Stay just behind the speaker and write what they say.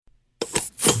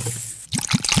To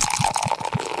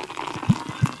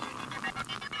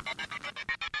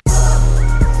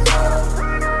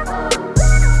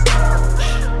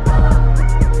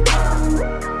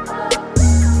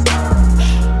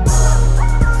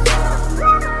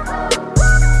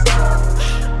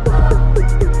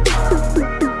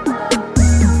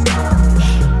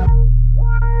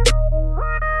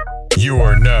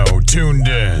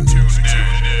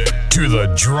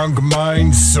the Drunk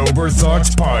Mind Sober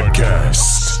Thoughts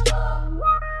Podcast.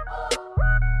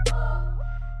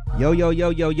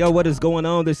 Yo, what is going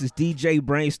on? This is DJ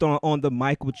Brainstorm on the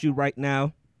mic with you right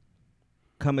now.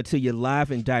 Coming to you live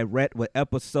and direct with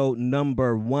episode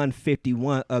number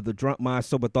 151 of the Drunk Mind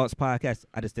Sober Thoughts Podcast.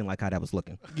 I just didn't like how that was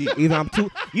looking. Either I'm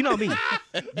too, you know me.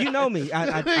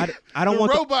 I don't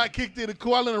want the robot kicked in the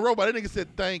Koala and robot. That nigga said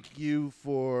thank you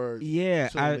for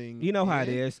tuning you know how it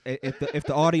in. is. If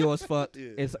the audio is fucked,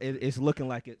 Yeah. it's looking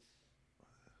like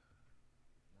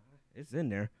it's in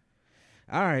there.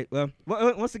 All right. Well,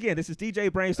 once again, this is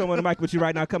DJ Brainstorm on the mic with you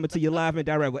right now, coming to you live and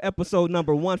direct with episode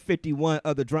number 151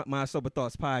 of the Drunk Mind Sober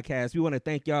Thoughts Podcast. We want to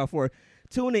thank y'all for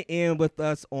tuning in with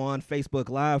us on Facebook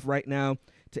Live right now.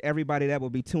 To everybody that will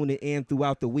be tuning in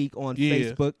throughout the week on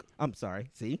Facebook. I'm sorry.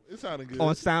 See? It sounded good.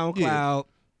 On SoundCloud,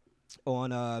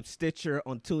 on Stitcher,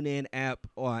 on TuneIn app,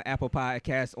 on Apple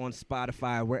Podcasts, on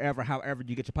Spotify, however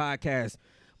you get your podcasts.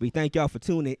 We thank y'all for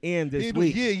tuning in this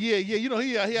week. Yeah. You know,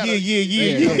 he Yeah.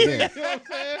 You know what I'm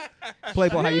saying?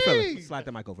 Playboy, how you feeling? Slide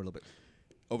the mic over a little bit.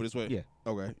 Over this way? Yeah.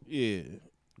 Okay. Yeah.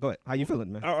 Go ahead. How you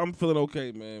feeling, man? I'm feeling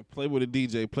okay, man. Playboy the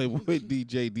DJ. Playboy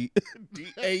DJ.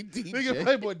 D-A-DJ. Nigga,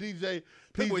 Playboy DJ.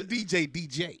 Playboy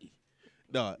DJ.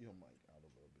 No.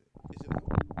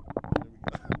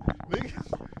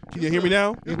 Can you hear me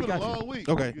now? It's been a long week.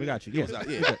 Okay. We got you. Yeah.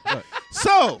 Yeah.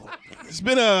 So, it's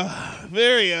been a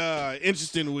very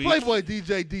interesting week. Playboy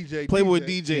DJ. Playboy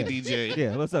DJ.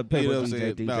 Yeah, what's up, Playboy You know what I'm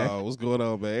DJ? saying? No, what's going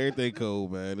on, man? Everything cool,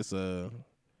 man. It's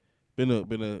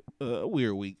been a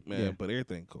weird week, man, Yeah. but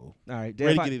everything cool. All right,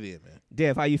 Ready Dev, to get it in, man.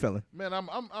 Dev, how you feeling? Man, I'm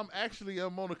actually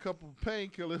on a couple of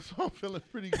painkillers, so I'm feeling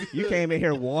pretty good. You came in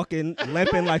here walking,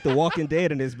 limping like the Walking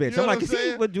Dead in this bitch. You know I'm like, what I'm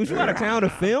saying? was you out of town to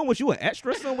film? Was you an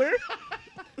extra somewhere?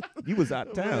 You was out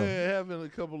of town. Man, having a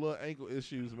couple of ankle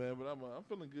issues, man, but I'm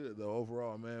feeling good though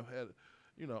overall, man.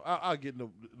 I'll get in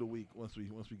the week once we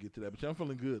get to that, but I'm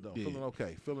feeling good though. Yeah. Feeling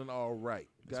okay, feeling all right.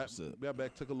 That's what's up. Got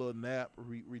back, took a little nap,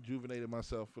 rejuvenated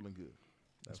myself, feeling good.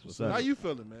 That's what's up. How you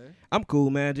feeling, man? I'm cool,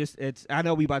 man. I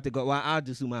know we about to go. Well, I'll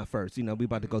just do mine first. You know, we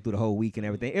about to go through the whole week and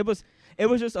everything. It was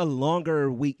just a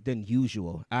longer week than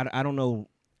usual. I don't know.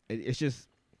 It's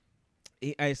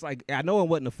like, I know it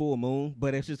wasn't a full moon,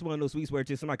 but it's just one of those weeks where it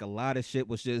just seemed like a lot of shit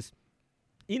was just,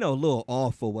 a little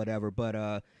off or whatever. But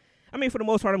I mean, for the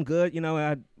most part, I'm good. You know,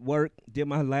 I worked, did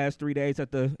my last 3 days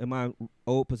in my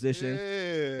old position,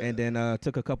 and then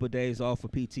took a couple of days off for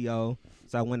PTO.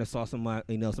 So I went and saw some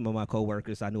of my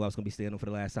coworkers. I knew I was gonna be seeing them for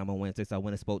the last time on Wednesday, so I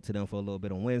went and spoke to them for a little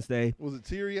bit on Wednesday. Was it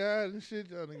teary-eyed and shit?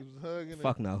 Y'all niggas was hugging?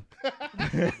 Fuck no.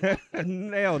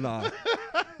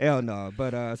 Hell no.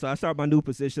 But so I started my new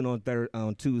position on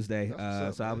Tuesday.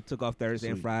 So I took off Thursday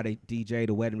and Friday. DJ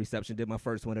the wedding reception, did my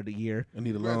first one of the year. I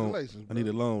need a loan. Congratulations, I need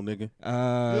a loan, nigga. You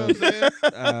know what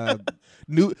I'm saying?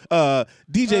 New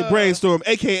DJ Brainstorm,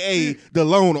 aka the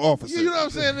loan officer. You know what I'm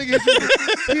saying, nigga?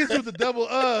 He's with the double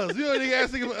U's. You know, nigga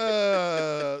asked him,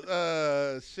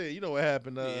 shit, you know what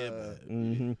happened?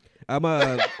 Mm-hmm.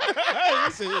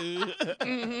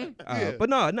 Yeah. But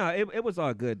no, it was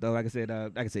all good though. Like I said,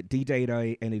 DJ'd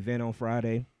an event on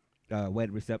Friday,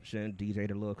 wedding reception,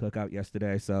 DJ'd a little cookout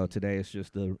yesterday. So today is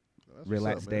just a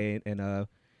relaxed day and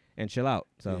chill out.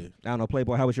 So Yeah. I don't know,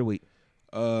 Playboy, how was your week?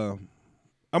 I'm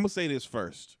gonna say this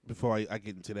first before I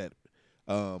get into that.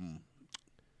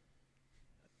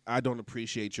 I don't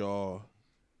appreciate y'all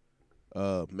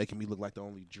making me look like the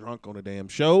only drunk on the damn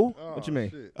show. Oh, What you mean?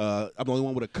 shit. I'm the only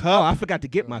one with a Oh, cup. I forgot to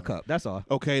get my cup. That's all.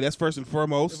 Okay, that's first and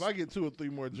foremost. If I get 2 or 3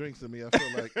 more drinks than me, I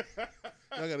feel like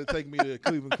y'all got to take me to the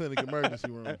Cleveland Clinic emergency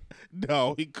room.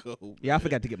 No, he cool. Yeah, I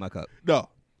forgot to get my cup. No.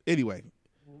 Anyway,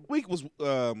 week was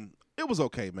it was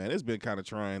okay, man. It's been kind of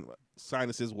trying.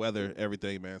 Sinuses, weather,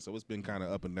 everything, man. So it's been kind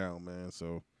of up and down, man.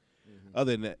 So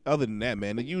other than that,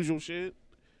 man, the usual shit.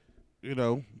 You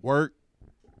know, work,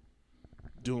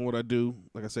 doing what I do.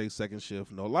 Like I say, second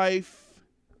shift, no life.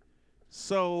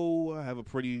 So I have a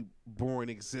pretty boring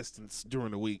existence during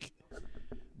the week.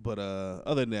 But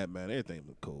other than that, man, everything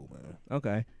look cool, man.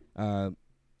 Okay.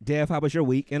 Dev, how was your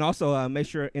week? And also make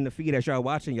sure in the feed as y'all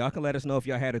watching, y'all can let us know if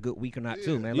y'all had a good week or not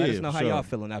too, man. Let us know how sure. y'all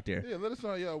feeling out there. Yeah, let us know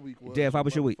how y'all week was. Dev, how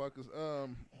was your week? motherfuckers.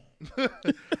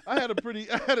 I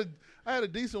had a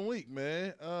decent week,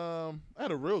 man. I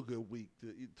had a real good week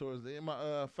towards the end.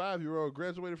 My 5-year-old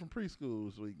graduated from preschool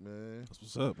this week, man. That's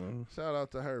what's up, man. Shout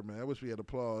out to her, man. I wish we had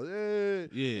applause. Yeah,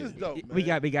 it's dope, man. We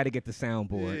got to get the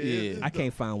soundboard. Yeah. I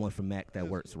can't find one from Mac that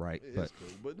works right. But It's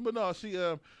cool. But no, she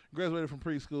graduated from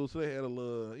preschool, so they had a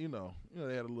little,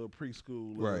 they had a little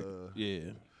preschool. Right.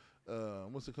 Yeah.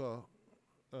 What's it called?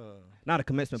 not a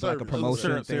commencement, but like a Service. promotion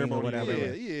thing or Ceremony, whatever.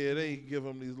 Yeah, they give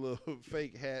them these little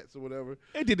fake hats or whatever.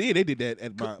 They did that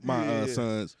at my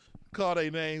son's. Call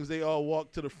their names. They all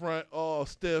walk to the front, all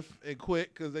stiff and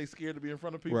quick because they scared to be in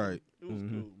front of people. Right. It was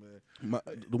cool, man.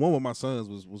 The one with my sons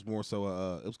was more so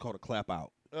it was called a clap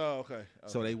out. Oh, okay.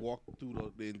 So they walked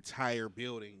through the entire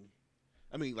building.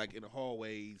 I mean, like in the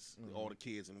hallways, all the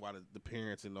kids and while the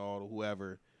parents and all the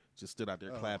whoever just stood out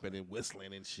there clapping and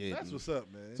whistling and shit. That's what's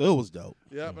up, man. So it was dope.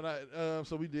 Yeah, but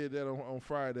so we did that on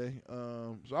Friday.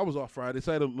 So I was off Friday.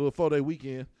 So I had a little 4-day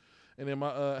weekend. And then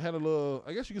had a little,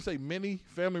 I guess you could say, mini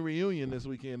family reunion this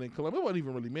weekend in Columbia. It wasn't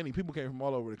even really many. People came from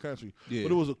all over the country. Yeah.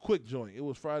 But it was a quick joint. It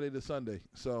was Friday to Sunday.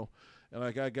 So, and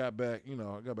like I got back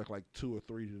like 2 or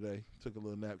 3 today. Took a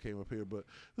little nap, came up here. But it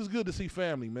was good to see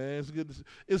family, man. It's good to see.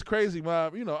 It's crazy. I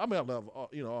love,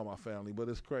 all my family, but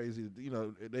it's crazy.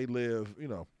 They live,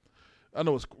 I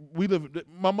know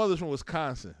my mother's from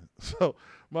Wisconsin. So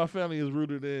my family is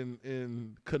rooted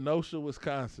in Kenosha,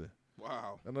 Wisconsin.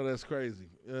 Wow. I know that's crazy.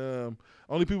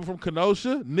 Only people from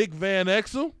Kenosha: Nick Van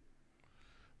Exel,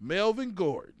 Melvin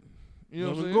Gordon. You know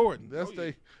what I'm saying? Gordon. That's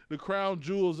the crown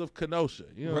jewels of Kenosha.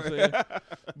 You know what I'm saying?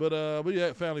 But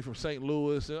yeah, family from St.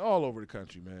 Louis and all over the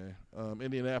country, man.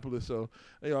 Indianapolis. So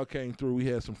they all came through. We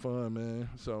had some fun, man.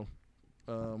 So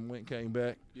went and came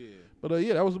back. Yeah. But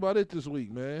yeah, that was about it this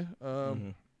week, man.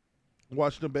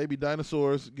 Watched the baby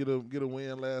dinosaurs get a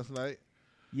win last night.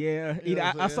 Yeah, You know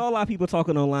what I'm I saying? saw a lot of people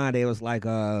talking online. They was like,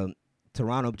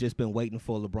 Toronto just been waiting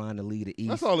for LeBron to lead the East.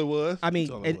 That's all it was. I mean,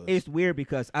 That's all it was. it's weird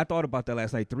because I thought about that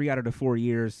last night. 3 out of the 4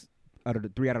 years, out of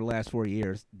the last 4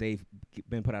 years, they've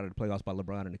been put out of the playoffs by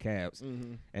LeBron and the Cavs.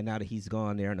 Mm-hmm. And now that he's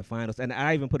gone there in the finals, and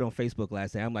I even put it on Facebook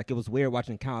last night. I'm like, it was weird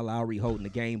watching Kyle Lowry holding the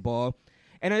game ball,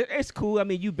 and it's cool. I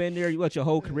mean, you've been there, your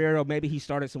whole career, or maybe he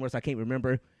started somewhere, so I can't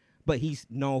remember. But he's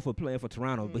known for playing for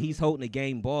Toronto. But he's holding the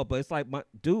game ball. But it's like, my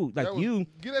dude, like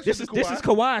this is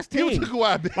Kawhi's Give team. it to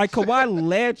Kawhi, bitch. Like Kawhi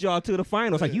led y'all to the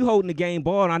finals. Like you holding the game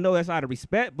ball, and I know that's out of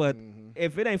respect. But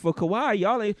if it ain't for Kawhi,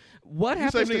 y'all ain't. What You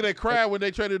happens? same nigga that cried when they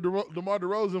traded DeMar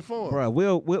DeRozan for him. Bro,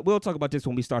 we'll talk about this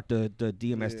when we start the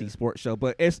DMST Sports Show.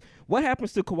 But it's what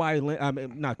happens to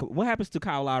what happens to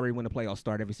Kyle Lowry when the playoffs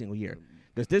start every single year?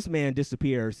 Because this man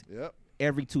disappears Yep.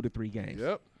 every 2 to 3 games.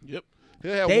 Yep.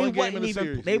 He'll have one game in the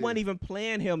series. They weren't even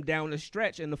playing him down the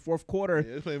stretch in the fourth quarter.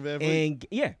 Yeah, they playing Van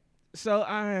Vliet. And so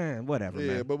whatever,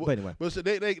 Yeah, man. but anyway, but so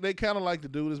they kind of like the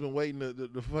dude that's been waiting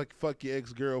to fuck your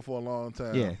ex-girl for a long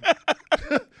time. yeah.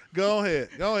 Go ahead.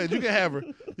 You can have her.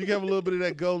 You can have a little bit of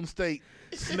that Golden State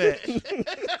snatch.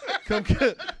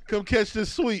 Come catch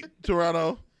this sweet,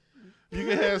 Toronto. You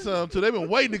can have some too. They've been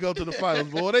waiting to go to the finals,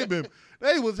 boy.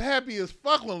 They was happy as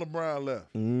fuck when LeBron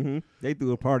left. Mm-hmm. They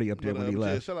threw a party up there when he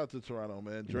left. Yeah, shout out to Toronto,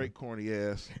 man. Drake corny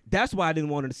ass. That's why I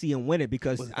didn't want to see him win it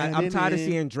because I'm tired of it?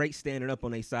 seeing Drake standing up on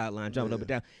their sideline, jumping up and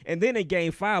down. And then in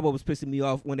Game 5, what was pissing me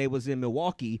off when they was in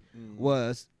Milwaukee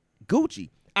was Gucci.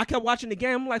 I kept watching the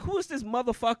game. I'm like, who is this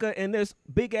motherfucker in this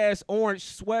big ass orange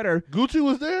sweater? Gucci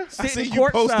was there. Sitting seen you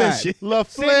post that courtside. shit. La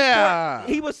Sitting Flair. court-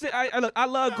 He was. I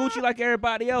love Gucci like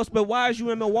everybody else, but why is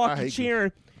you in I Milwaukee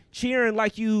hate cheering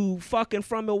like you fucking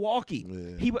from Milwaukee?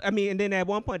 Yeah. And then at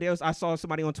one point I saw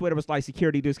somebody on Twitter was like,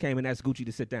 security just came and asked Gucci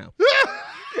to sit down.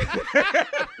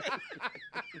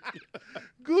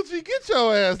 Gucci, get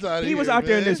your ass out of here. He was out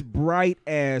there in man. this bright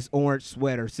ass orange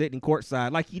sweater, sitting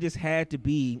courtside, like he just had to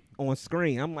be on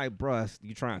screen. I'm like, bruh,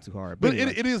 you trying too hard. But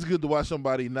anyway. it is good to watch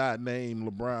somebody not name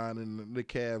LeBron and the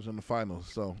Cavs in the finals.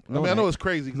 So No, I it know ain't. it's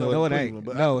crazy. No, it Cleveland, ain't.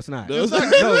 but No, it's not. It's No,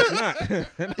 not. it's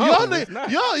not. No, it's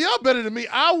not. y'all better than me.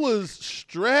 I was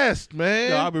stressed, man.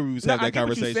 No, I remember we was No, having I that get what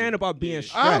you're conversation. saying about being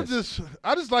stressed.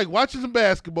 I just like watching some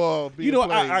basketball. Being You know,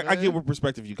 played, I man. get what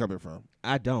perspective you coming from.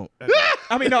 I don't.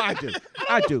 I mean, no, I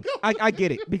do. I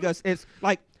get it because it's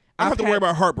like I have to worry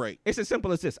about heartbreak. It's as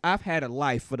simple as this. I've had a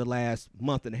life for the last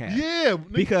month and a half. Yeah,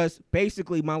 Because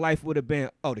basically my life would have been,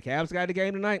 the Cavs got the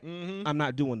game tonight. I'm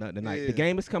not doing nothing tonight. Yeah. The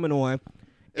game is coming on.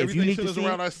 Everything centers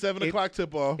around our 7 o'clock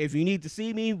tip-off. If you need to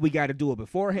see me, we got to do it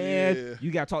beforehand. Yeah.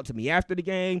 You got to talk to me after the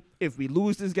game. If we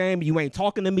lose this game, you ain't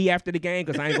talking to me after the game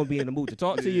because I ain't going to be in the mood to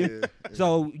talk to you.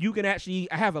 So you can actually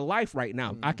 – I have a life right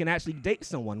now. I can actually date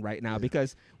someone right now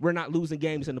because we're not losing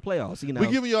games in the playoffs. You know?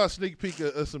 We're giving y'all a sneak peek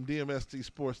of some DMST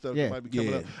sports stuff that might be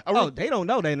coming up. They don't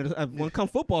know that. When it comes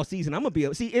football season, I'm going to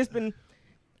be – see, it's been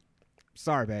 –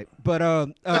 sorry, babe. But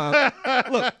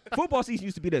look, football season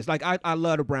used to be this. Like, I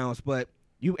love the Browns, but –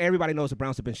 everybody knows the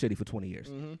Browns have been shitty for 20 years,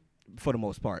 for the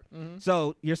most part.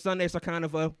 So your Sundays are kind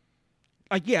of I'm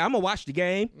going to watch the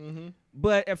game,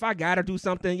 but if I got to do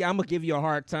something, I'm going to give you a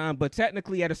hard time. But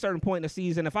technically, at a certain point in the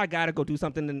season, if I got to go do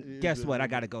something, then guess what? I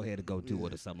got to go ahead and go do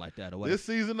it or something like that. Or this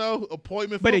season, though,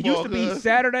 appointment but football. But it used to be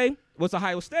Saturday was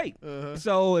Ohio State.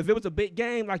 So if it was a big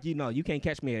game, like, you can't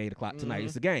catch me at 8 o'clock tonight.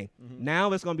 It's a game.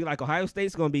 Now it's going to be like Ohio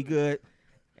State's going to be good.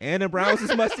 And the Browns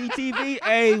is must-see TV.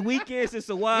 Hey, weekends is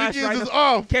a wash. Weekends is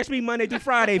off. Catch me Monday through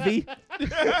Friday, V.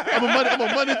 I'm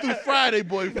a Monday through Friday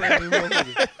boyfriend.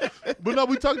 But no,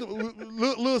 we talked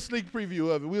little sneak preview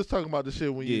of it. We was talking about the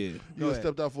shit when you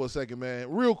stepped out for a second,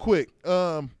 man. Real quick,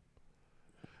 I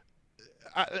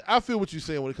feel what you're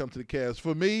saying when it comes to the Cavs.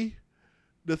 For me,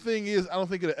 the thing is, I don't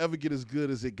think it'll ever get as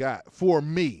good as it got for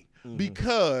me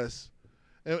because,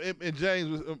 and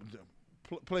James was.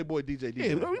 Playboy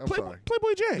DJ. I'm sorry.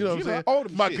 Playboy James. You know what I'm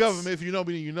saying? My government. If you know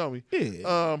me, then you know me.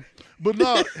 Yeah. But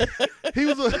no, he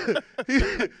was a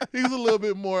little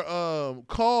bit more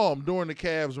calm during the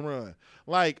Cavs run.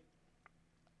 Like,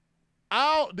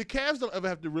 the Cavs don't ever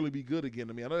have to really be good again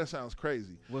to me. I know that sounds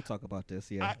crazy. We'll talk about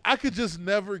this. Yeah. I could just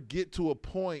never get to a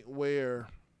point where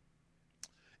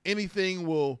anything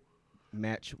will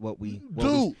match what we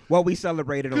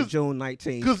celebrated on June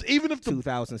 19th, because even if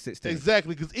 2016,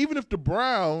 exactly, because even if the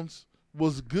Browns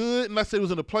was good, and let's say it was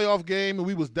in a playoff game and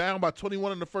we was down by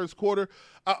 21 in the first quarter,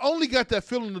 I only got that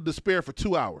feeling of despair for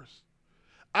 2 hours.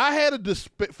 I had a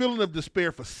feeling of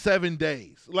despair for 7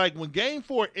 days. Like when Game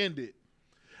 4 ended,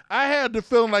 I had the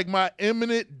feeling like my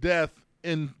imminent death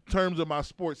in terms of my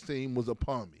sports team was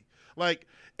upon me. Like.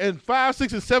 And 5,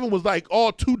 6, and 7 was like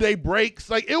all 2-day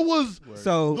breaks. Like it was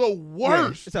the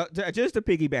worst. Yeah. So just to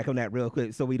piggyback on that real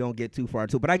quick, so we don't get too far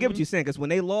too. But I get what you're saying, because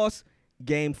when they lost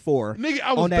Game 4, nigga,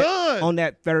 I was done on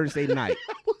that Thursday night.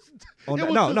 On the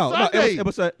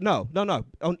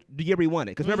year we won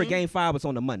it. Because remember, Game 5 was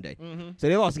on the Monday. So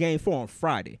they lost Game 4 on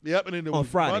Friday. Yep, and then it on was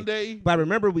Friday. Monday. But I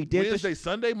remember we did Wednesday,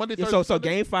 Sunday, Monday, Thursday. So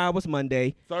Game 5 was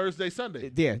Monday. Thursday,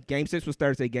 Sunday. Yeah, Game 6 was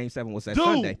Thursday. Game 7 was that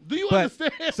Sunday. Do you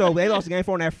understand? So they lost Game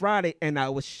 4 on that Friday, and I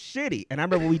was shitty. And I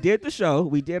remember we did the show.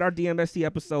 We did our DMST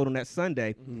episode on that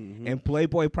Sunday, and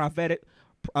Playboy prophetic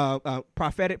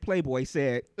Playboy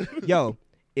said, "Yo,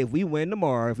 if we win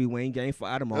tomorrow, if we win Game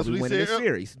 5 tomorrow, we win the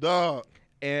series." Dog.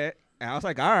 And I was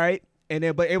like, all right. And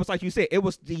then, but it was like you said, it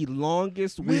was the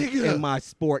longest week in my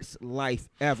sports life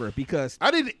ever because I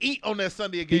didn't eat on that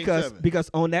Sunday at Game 7. Because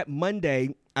on that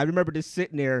Monday, I remember just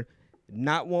sitting there,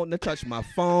 not wanting to touch my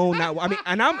phone.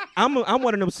 And I'm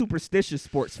one of them superstitious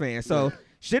sports fans. So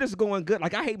shit is going good.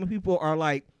 Like I hate when people are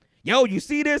like, "Yo, you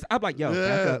see this?" I'm like, "Yo,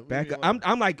 back up."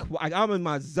 I'm like, I'm in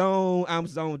my zone. I'm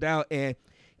zoned out and.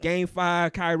 Game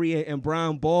 5, Kyrie and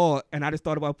Brown ball, and I just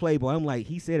thought about Playboy. I'm like,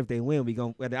 he said if they win, we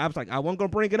going to – I was like, I wasn't going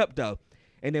to bring it up, though.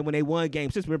 And then when they won Game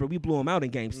 6, remember, we blew them out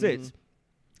in Game 6.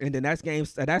 And then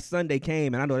that Sunday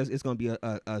came, and I know it's going to be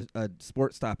a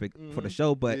sports topic for the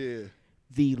show, but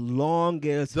the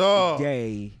longest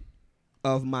day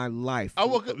of my life. I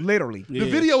woke up, literally. The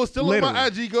video was still on my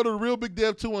IG. Go to the Real Big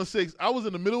Dev 216. I was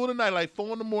in the middle of the night, like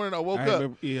 4 in the morning. I woke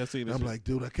up. I seen this. I'm like,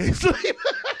 dude, I can't sleep.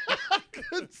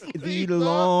 The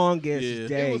longest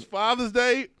day. It was Father's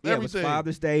Day. Yeah, everything. It was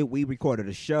Father's Day. We recorded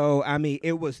a show. I mean,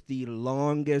 it was the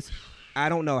longest. I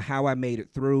don't know how I made it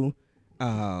through.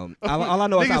 All I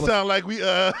know is sound like we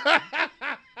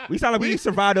we sound like we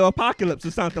survived the apocalypse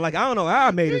or something. Like I don't know how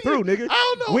I made it through, nigga.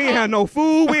 I don't know. We ain't had no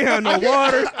food. We ain't had no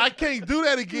water. I can't do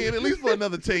that again. At least for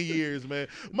another 10 years, man.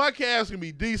 My Cavs can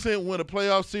be decent, win a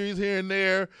playoff series here and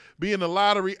there, be in the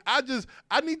lottery. I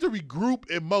need to regroup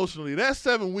emotionally. That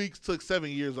 7 weeks took 7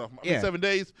 years off. 7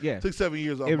 days. Took 7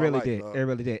 years off. It really life, did. Dog. It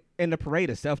really did. And the parade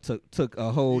itself took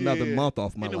a whole nother month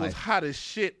off my life. And it was hot as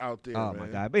shit out there. Oh man. my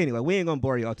god! But anyway, we ain't gonna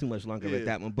bore y'all too much longer with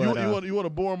that one. But you want to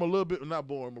bore them a little bit? Not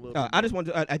bore them a little bit. I just want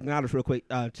to acknowledge real quick.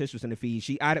 Tish was in the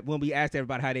feed. When we asked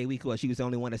everybody how their week was, she was the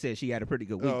only one that said she had a pretty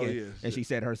good weekend, and she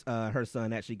said her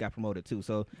son actually got promoted too.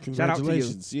 So shout out to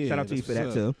you. Yeah, shout out to you for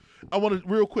that too. I want to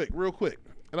real quick.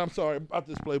 And I'm sorry about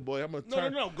this, Playboy. I'm gonna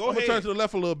turn. No, go I'm ahead. gonna turn to the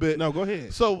left a little bit. No, go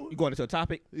ahead. So you going into a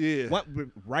topic? Yeah.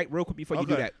 Right, real quick before you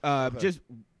do that. Just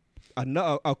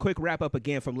a quick wrap up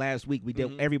again from last week. We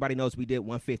did. Everybody knows we did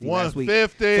 150 last week.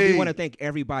 150. So we want to thank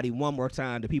everybody one more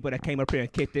time. The people that came up here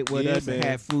and kicked it with us, and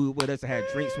had food with us, and had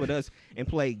drinks with us, and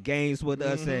played games with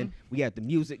us, and we had the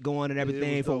music going and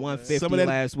everything for dope, 150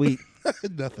 last week.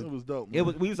 Nothing. It was dope. Man.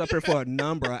 We was up here for a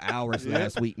number of hours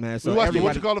last week, man. So we watched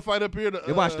everybody, the fight up here.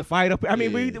 we watched the fight up. I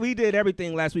mean, yeah. we did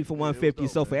everything last week for 150.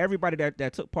 dope, So for man. everybody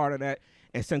that took part of that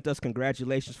and sent us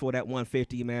congratulations for that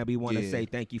 150, man, we want to say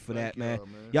thank you for that, man.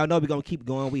 Y'all know we're gonna keep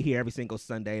going. We here every single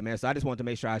Sunday, man. So I just want to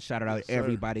make sure I shout out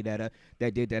everybody that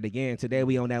did that again. Today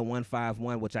we on that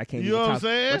 151, which I can't You know what I'm even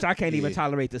saying? which I can't even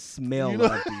tolerate the smell know-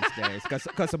 of these days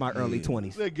because of my early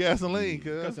 20s. That gasoline,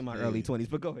 Because cuz. of my early 20s.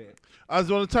 But go ahead. I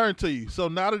just want to turn to you. So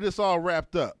now that it's all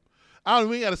wrapped up, we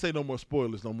ain't got to say no more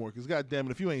spoilers no more, because goddamn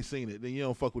it, if you ain't seen it, then you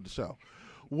don't fuck with the show.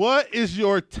 What is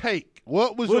your take?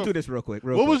 What was We'll your do this real quick.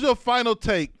 What was your final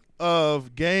take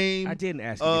of Game I didn't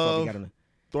ask you before we got on.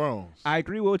 Thrones? I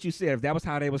agree with what you said. If that was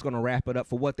how they was going to wrap it up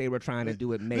for what they were trying to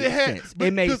do, it made sense. but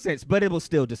It made just- sense, but it was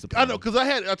still disappointing. I know, because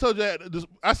I told you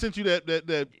I sent you that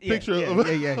picture of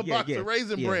a box of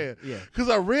Raisin Bran. Yeah. Because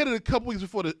I read it a couple weeks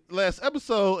before the last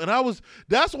episode, and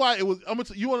that's why it was.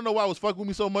 You want to know why it was fucking with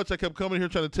me so much? I kept coming here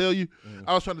trying to tell you.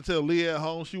 I was trying to tell Leah at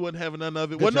home. She wasn't having none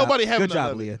of it. Good job. Nobody having Good none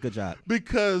job, of it. Leah. Good job.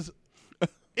 Because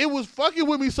it was fucking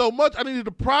with me so much, I needed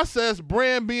to process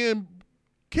Bran being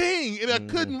king, and I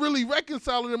couldn't really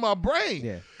reconcile it in my brain.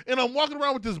 Yeah. And I'm walking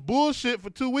around with this bullshit for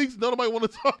 2 weeks. Nobody want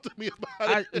to talk to me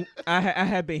about it. I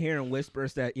had been hearing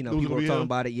whispers that It was people gonna were be talking him?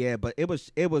 about it. Yeah, but it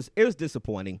was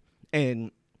disappointing,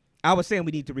 and I was saying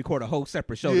we need to record a whole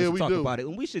separate show Yeah, to we talk do. about it,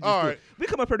 and we should just All do right. it. We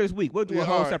come up here this week. We'll do a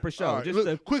whole all right, separate show. all right. Just Look,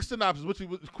 to, quick synopsis.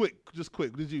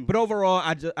 Quick. Did you? but overall,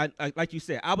 I like you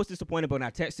said, I was disappointed. But when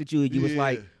I texted you, and you was Yeah.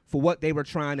 like, for what they were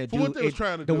trying to do, what they was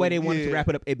trying to the do, way they wanted to yeah. wrap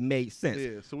it up, it made sense.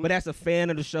 Yeah, so but as a fan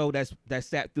of the show, that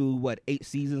sat through 8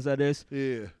 seasons of this,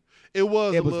 Yeah, it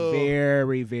was. it a was little,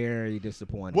 very, very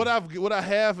disappointing. What I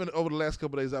have over the last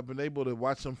couple of days, I've been able to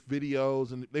watch some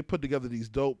videos, and they put together these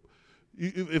dope.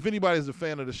 If anybody's a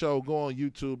fan of the show, go on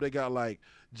YouTube. They got like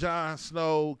Jon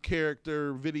Snow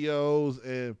character videos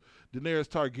and Daenerys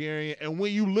Targaryen. And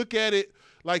when you look at it,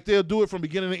 like they'll do it from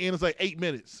beginning to end, it's like 8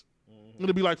 minutes.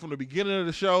 It'll be like from the beginning of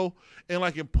the show and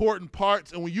like important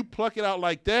parts. And when you pluck it out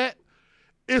like that,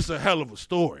 it's a hell of a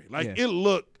story. Like it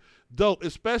looked dope,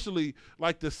 especially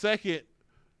like the second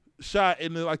shot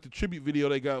in the tribute video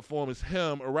they got for him is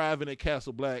him arriving at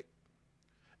Castle Black.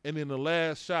 And then the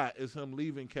last shot is him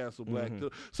leaving Castle Black.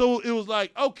 So it was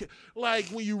like, okay, like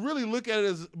when you really look at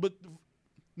it but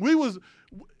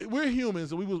we're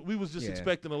humans, and we was just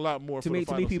expecting a lot more. To for me, the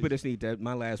final people season. just need to.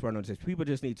 My last word on this: people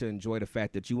just need to enjoy the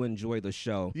fact that you enjoy the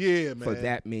show man, for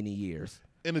that many years.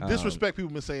 And the disrespect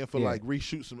people been saying for like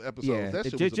reshoot some episodes. Yeah,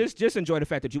 That shit just enjoy the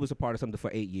fact that you was a part of something for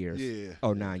 8 years, Yeah.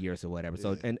 or 9 years or whatever.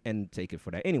 So and take it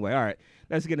for that. Anyway, all right,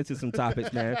 let's get into some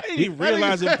topics, man. I didn't even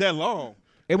realize it was that long.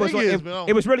 It was Thing is, it, man,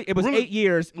 it was really 8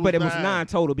 years, it but it was was 9. 9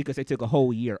 total because they took a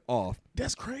whole year off.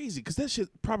 That's crazy because that shit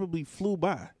probably flew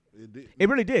by. It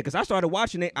really did, because I started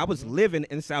watching it. I was living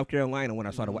in South Carolina when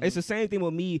I started watching. It's the same thing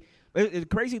with me. The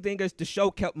crazy thing is the show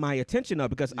kept my attention up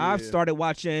because I've started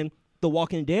watching The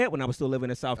Walking Dead when I was still living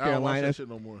in South I don't watch Carolina. that shit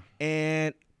no more.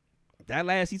 And that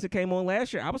last season came on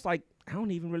last year. I was like, I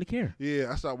don't even really care.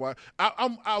 Yeah, I stopped watching.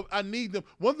 I need them.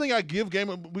 One thing I give Game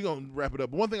of, we're gonna wrap it up.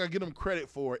 But one thing I give them credit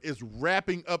for is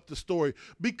wrapping up the story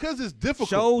because it's difficult.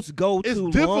 Shows go It's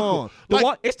too difficult. long.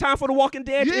 Like- It's time for The Walking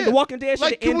Dead. Yeah. The Walking Dead should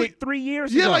Like, have can we- ended 3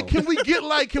 years Yeah, ago.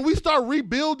 like can we start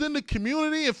rebuilding the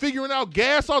community and figuring out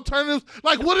gas alternatives?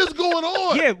 Like what is going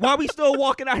on? Yeah, why we still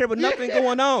walking out here with nothing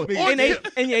going on? Or- And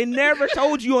they never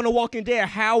told you on The Walking Dead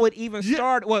how it even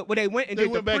started. Well, when they went and They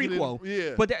did went the back and prequel.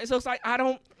 did- But so it's like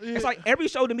it's like every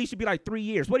show to me should be like 3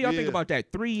 years. What do y'all think Yeah. about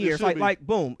that? 3 years. should be. Like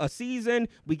boom, a season,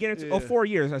 we get into 4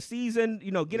 years, a season,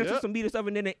 get into Yep. some meat and stuff,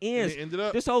 and then it ends. it ended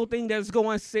up. This whole thing that's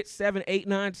going 6, 7, 8,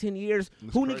 9, 10 years.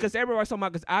 Because everybody's talking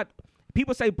about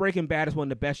people say Breaking Bad is one of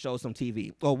the best shows on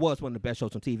TV, or was one of the best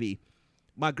shows on TV.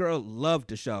 My girl loved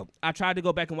the show. I tried to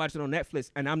go back and watch it on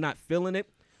Netflix, and I'm not feeling it.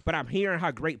 But I'm hearing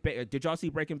how great. Did y'all see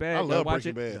Breaking Bad? I Y'all love watch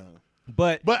Breaking it? Bad.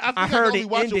 But But I think I heard only it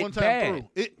watched ended it one time bad.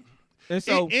 through. And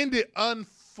so It ended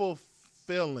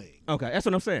unfulfilling. okay, that's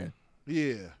what I'm saying.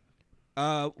 Yeah.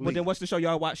 But then what's the show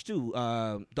y'all watch too?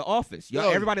 The Office. Oh,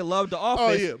 yeah. Everybody loved The Oh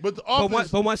Office. yeah, but the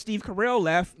Office. But once Steve Carell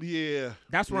left, yeah.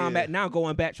 that's where I'm yeah. at now,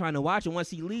 going back trying to watch it. Once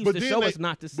he leaves, But the then show is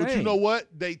not the same. But you know what?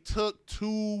 They took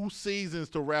 2 seasons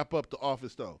to wrap up The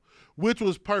Office, though, which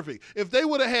was perfect. If they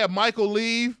would have had Michael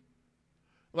leave,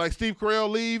 like Steve Carell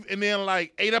leave, and then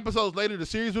like 8 episodes later the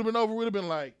series would have been over, would have been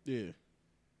like, Yeah.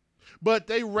 But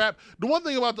they wrap. The one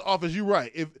thing about The Office, you're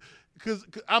right. because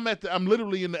I'm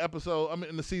literally in the episode. I'm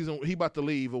in the season. He about to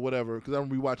leave or whatever because I'm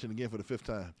rewatching again for the 5th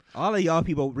time. All of y'all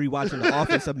people rewatching The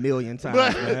Office a million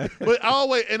times, man. But I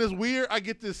always, and it's weird. I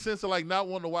get this sense of like not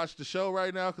wanting to watch the show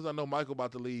right now because I know Michael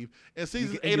about to leave, and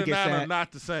seasons 8 or 9 are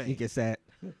not the same. You get sad.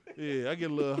 Yeah, I get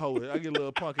a little I get a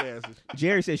little punk asses.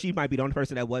 Jerry said she might be the only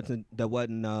person that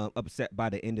wasn't upset by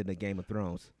the end of the Game of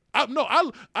Thrones. I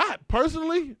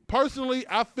personally,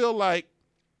 I feel like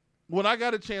when I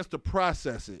got a chance to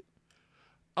process it,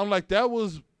 I'm like, that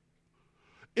was.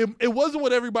 It wasn't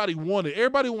what everybody wanted.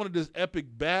 Everybody wanted this epic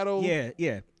battle.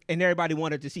 Yeah. And everybody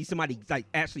wanted to see somebody like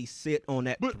actually sit on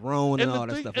that throne and all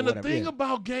that stuff. And the thing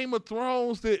about Game of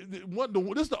Thrones, this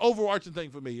is the overarching thing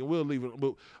for me, and we'll leave it.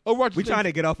 But we're trying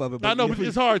to get off of it. But I know, but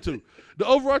it's hard to. The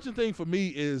overarching thing for me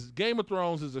is Game of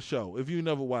Thrones is a show. If you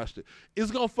never watched it,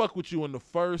 it's gonna fuck with you in the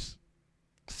first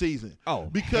season. Oh,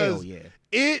 because hell yeah.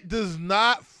 It does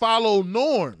not follow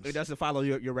norms. It doesn't follow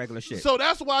your regular shit. So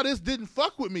that's why this didn't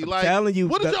fuck with me. I'm telling you,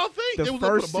 what did y'all think? The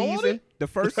first season, the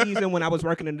first season when I was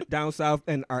working down south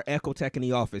in our Echo Tech in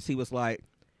the office, he was like,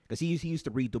 because he used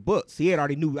to read the books. He had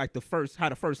already knew like how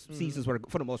the first seasons were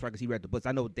for the most part because he read the books.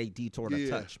 I know they detoured a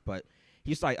touch, but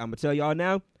he's like, I'm gonna tell y'all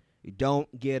now. You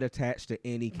don't get attached to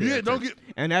any character. Yeah, don't get.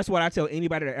 And that's what I tell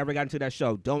anybody that ever got into that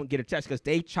show. Don't get attached because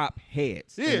they chop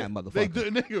heads. Yeah, in that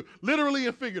motherfucker. They do, literally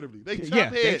and figuratively. They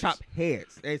chop heads. They chop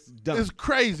heads. It's done. It's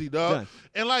crazy, dog.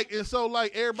 Done. And so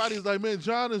everybody's like, man,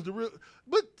 John is the real.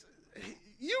 But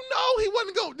you know he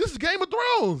wasn't going. This is Game of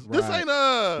Thrones. Right. This ain't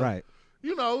right.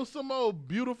 You know, some old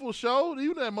beautiful show.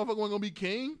 You know that motherfucker wasn't gonna be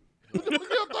king. What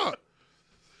y'all thought?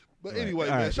 But anyway,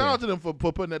 man, right, shout out to them for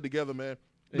putting that together, man.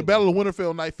 The Battle of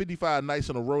Winterfell night, 55 nights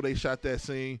in a row they shot that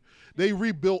scene. They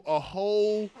rebuilt a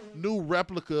whole new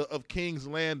replica of King's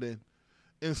Landing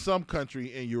in some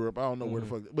country in Europe. I don't know where the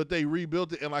fuck. But they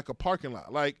rebuilt it in like a parking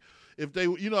lot. Like if they,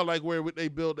 like where they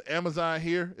built Amazon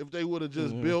here, if they would have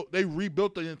just they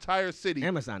rebuilt the entire city.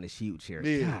 Amazon is huge here.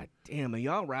 Yeah. God damn, and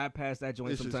y'all ride past that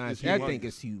joint sometimes. It's that thing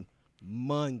is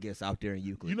humongous out there in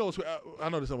Euclid. You know, I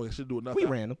know this something should do with nothing. We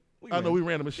ran them. I know we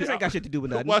ran them and shit. This ain't got shit to do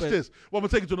with nothing. Watch this. Well, I'm going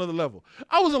to take it to another level.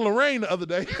 I was in Lorraine the other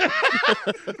day.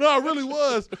 No, I really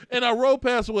was. And I rode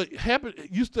past what happened.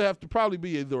 It used to have to probably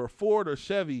be either a Ford or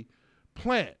Chevy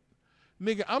plant.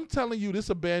 Nigga, I'm telling you,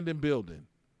 this abandoned building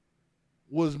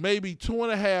was maybe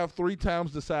 2.5, 3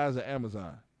 times the size of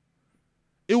Amazon.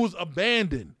 It was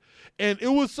abandoned. And it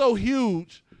was so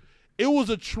huge. It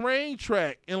was a train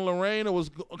track in Lorraine that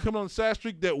was coming on South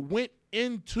Street that went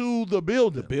into the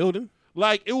building. The building?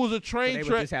 Like, it was a train track.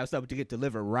 They would just have something to get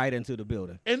delivered right into the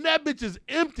building. And that bitch is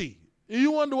empty. And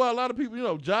you wonder why a lot of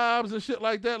people, jobs and shit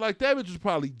like that bitch is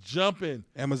probably jumping.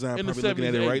 Amazon in probably the looking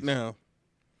at it right now.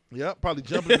 Yep, probably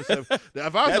jumping in the 70s.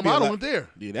 If I was them, I would have went there.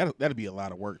 Yeah, that'd be a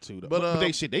lot of work, too. But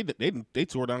they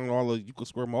tore down all the Euclid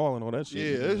Square Mall and all that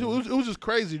shit. Yeah, it was just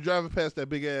crazy driving past that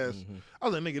big ass. I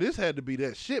was like, nigga, this had to be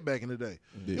that shit back in the day.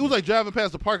 Yeah. It was like driving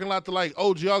past the parking lot to like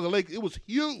Old Geauga Lake. It was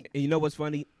huge. And you know what's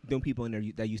funny? Them people in there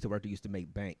that used to work, they used to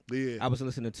make bank. Yeah. I was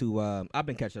listening to, I've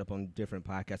been catching up on different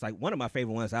podcasts. Like one of my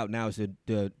favorite ones out now is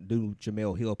the new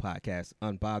Jamel Hill podcast,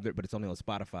 Unbothered, but it's only on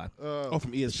Spotify.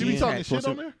 From ESPN. She be talking shit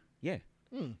on there? Yeah.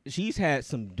 She's had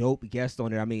some dope guests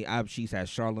on there. I mean, she's had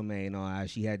Charlamagne on.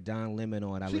 She had Don Lemon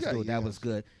on. That was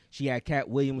good. She had Cat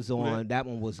Williams on. Yeah. That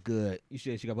one was good.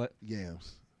 She got what?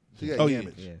 Yams. She got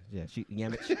Yamich. Yeah.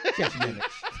 Yamich. She has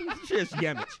Yamich. She has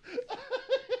Yamich.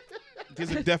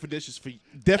 There's a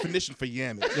definition for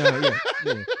Yamich.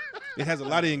 Yeah. It has a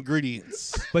lot of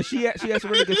ingredients. But she has a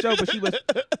really good show.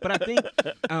 But I think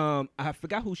I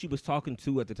forgot who she was talking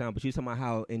to at the time. But she was talking about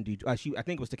how in Detroit, I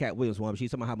think it was the Cat Williams one. But she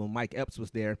was talking about how when Mike Epps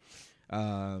was there, they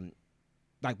were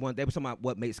talking about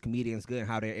what makes comedians good and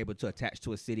how they're able to attach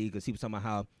to a city. Because he was talking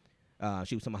about how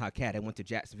she was talking about how Cat had went to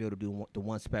Jacksonville to do the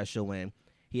one special, and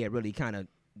he had really kind of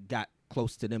got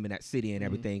close to them in that city and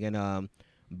everything. And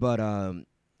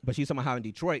but she was talking about how in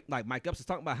Detroit, like Mike Epps was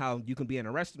talking about how you can be in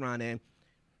a restaurant and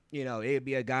it'd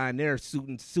be a guy in there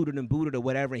suited and booted or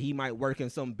whatever, and he might work in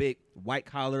some big white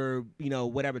collar,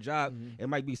 whatever job. It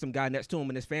might be some guy next to him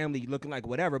and his family looking like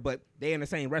whatever, but they in the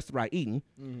same restaurant eating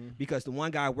because the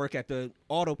one guy worked at the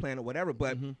auto plant or whatever,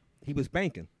 but he was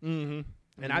banking. And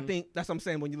I think that's what I'm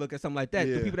saying when you look at something like that.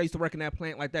 The people that used to work in that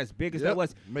plant like that, as big as that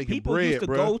was, making people bread, used to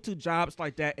go to jobs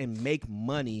like that and make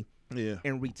money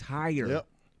and retire.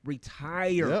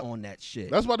 retire on that shit.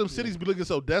 That's why them cities be looking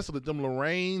so desolate. Them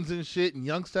Loraines and shit and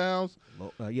Youngstowns.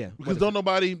 Yeah, Because don't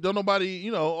nobody,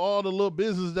 all the little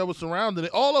businesses that were surrounding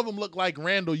it, all of them look like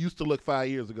Randall used to look 5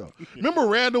 years ago. Remember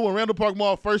Randall when Randall Park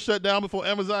Mall first shut down before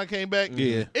Amazon came back?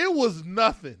 Yeah. It was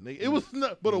nothing. It was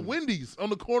but a Wendy's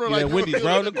on the corner. Yeah, Wendy's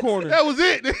right on the corner. That was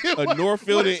it. A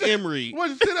Northfield and Emory.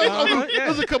 There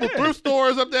was a couple thrift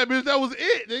stores up there, bitch. That was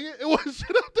it, nigga. It wasn't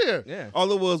shit up there. Yeah.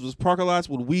 All it was parking lots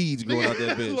with weeds going out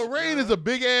that bitch. Lorraine is a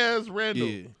big ass Randall.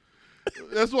 Yeah.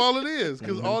 That's all it is.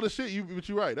 Because all the shit, but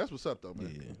you're right. That's what's up, though,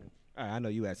 man. Yeah. All right, I know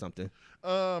you had something.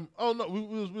 Oh, no.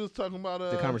 We was talking about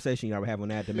The conversation y'all were having on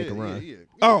that to make a run. Yeah.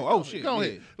 Oh, shit. Go yeah.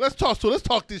 ahead. Let's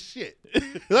talk this shit.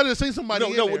 I just seen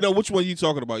somebody No, which one you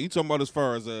talking about? You talking about as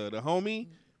far as the homie?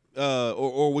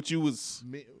 Or what you was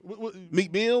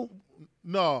Meek Mill?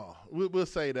 No, we'll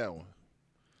say that one.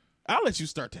 I'll let you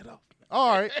start that off.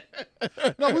 All right.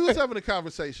 No, we was having a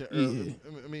conversation earlier.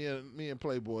 Me and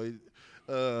Playboy.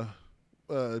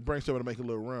 Brainstorming to make a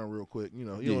little run real quick. You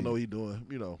don't know what he doing.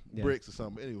 Bricks or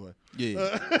something. Anyway.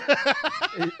 Yeah.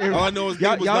 All I know is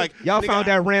y'all found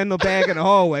that random bag in the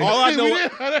hallway.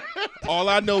 All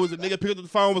I know is the nigga picked up the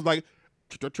phone was like,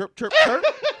 chirp, chirp, chirp.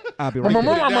 I'll be right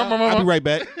there. I'll be right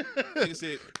back. Nigga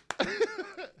said,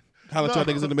 holla at y'all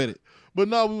niggas in a minute. But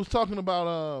no, we was talking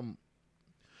about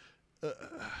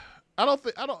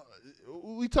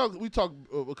we talked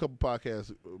a couple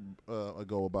podcasts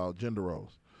ago about gender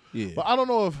roles. Yeah. But I don't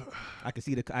know if I can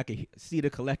see the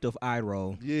collective eye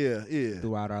roll. Yeah.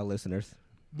 Throughout our listeners.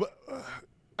 But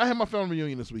I had my family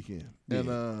reunion this weekend,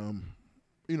 and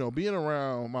being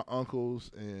around my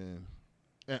uncles and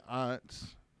aunts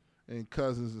and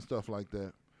cousins and stuff like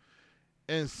that,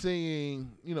 and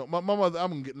seeing my mother, not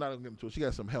gonna get into it. She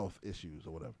got some health issues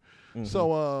or whatever. Mm-hmm.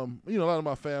 So a lot of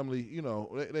my family,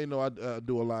 they know I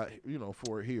do a lot,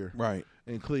 for it here, right,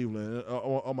 in Cleveland.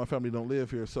 All my family don't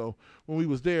live here, so when we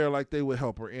was there, like they would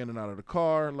help her in and out of the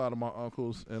car. A lot of my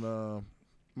uncles and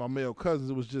my male cousins,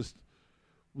 it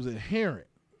was inherent.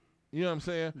 You know what I'm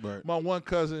saying? Right. My one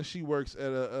cousin, she works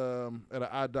at an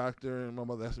eye doctor, and my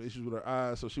mother has some issues with her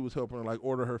eyes, so she was helping her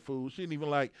order her food. She didn't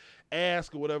even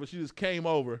ask or whatever. She just came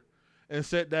over and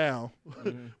sat down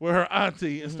with her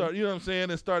auntie and started, you know what I'm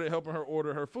saying, and started helping her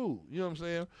order her food. You know what I'm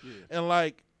saying? Yeah.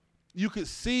 And you could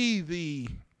see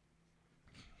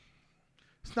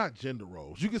it's not gender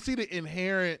roles. You can see the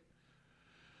inherent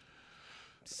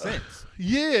sense.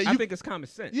 I think it's common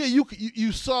sense. Yeah,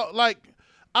 you saw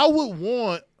I would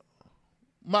want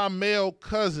my male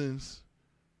cousins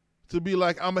to be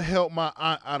like, I'm gonna help my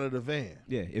aunt out of the van.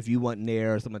 Yeah, if you wasn't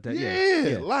there or something like that.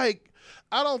 Yeah.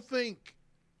 I don't think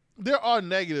there are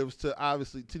negatives to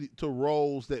obviously to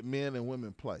roles that men and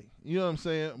women play. You know what I'm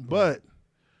saying? Right. But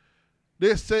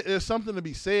there's something to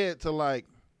be said to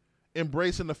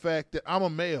embracing the fact that I'm a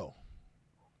male.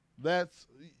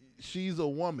 She's a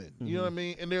woman. You know what I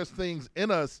mean? And there's things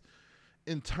in us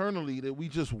internally that we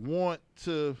just want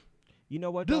to. You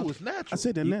know what? Dude, it's natural. I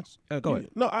said that naturally. Go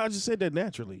ahead. No, I just said that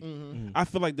naturally. Mm-hmm. I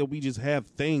feel like that we just have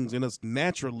things in us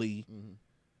naturally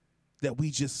that we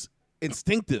just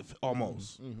instinctive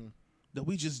almost that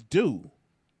we just do.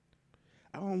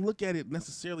 I don't look at it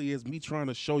necessarily as me trying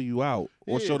to show you out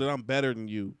or show that I'm better than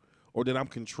you or that I'm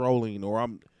controlling or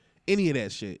I'm any of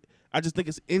that shit. I just think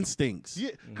it's instincts.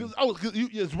 Yeah, because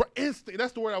instinct.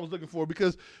 That's the word I was looking for.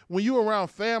 Because when you're around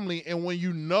family and when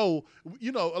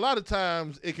a lot of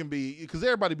times it can be because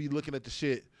everybody be looking at the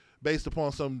shit based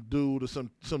upon some dude or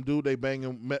some dude they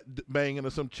banging or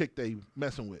some chick they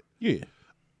messing with. Yeah.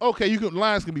 Okay,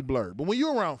 lines can be blurred, but when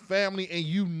you're around family and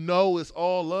it's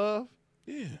all love,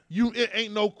 it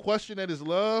ain't no question that it's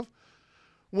love.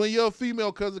 When your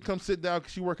female cousin comes sit down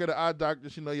because she work at an eye doctor,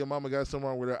 she know your mama got something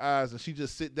wrong with her eyes, and she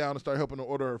just sit down and start helping her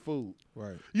order her food.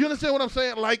 Right. You understand what I'm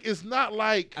saying? It's not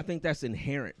like I think that's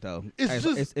inherent though.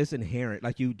 It's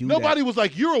inherent. You do. Nobody was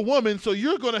like, you're a woman, so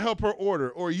you're gonna help her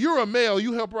order, or you're a male,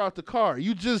 you help her out the car.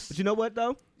 You just. But you know what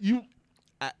though?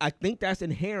 I think that's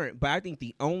inherent, but I think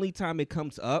the only time it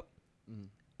comes up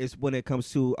is when it comes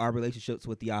to our relationships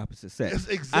with the opposite sex. Yes,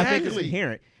 exactly. I think it's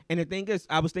inherent. And the thing is,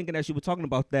 I was thinking as you were talking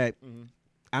about that.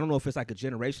 I don't know if it's a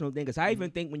generational thing, because I even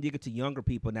think when you get to younger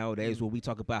people nowadays, where we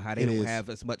talk about how they don't have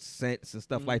as much sense and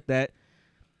stuff like that.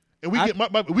 And we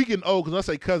getting old, because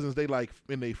I say cousins, they in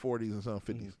their 40s and some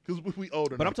 50s, because we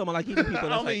older. But I'm talking about even people. I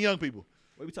don't mean young people.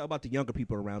 When we talk about the younger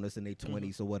people around us in their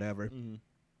 20s or whatever,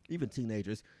 even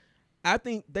teenagers, I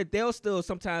think that they'll still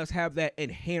sometimes have that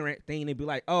inherent thing and be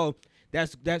like, oh,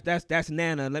 that's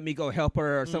Nana. Let me go help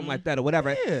her or something like that or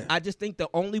whatever. Yeah. I just think the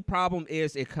only problem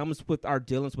is it comes with our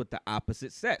dealings with the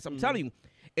opposite sex. I'm telling you,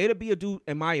 it'll be a dude,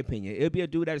 in my opinion, it'll be a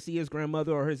dude that see his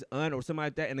grandmother or his aunt or something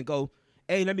like that and then go,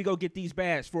 hey, let me go get these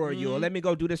bags for you, or let me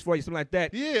go do this for you, something like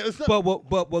that. Yeah, it's not.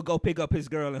 But we'll go pick up his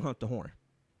girl and hunt the horn,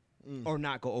 or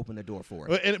not go open the door for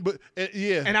her.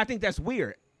 Yeah, and I think that's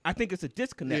weird. I think it's a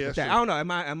disconnect Yeah, with that. that's I don't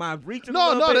know. Am I reaching?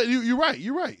 No, a little bit? you're right.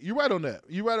 You're right on that.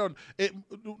 You're right on it.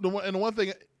 The one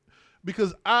thing,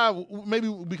 because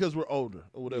because we're older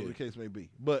or whatever the case may be,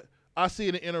 but I see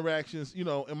it in interactions, in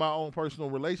my own personal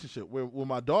relationship with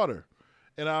my daughter,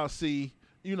 and I'll see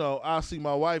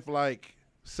my wife like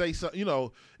say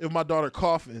something. If my daughter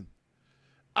coughing,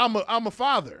 I'm a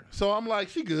father, so I'm like,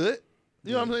 she good.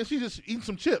 You know what I'm saying? She just eating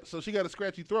some chips, so she got a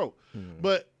scratchy throat.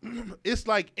 But it's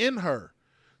like in her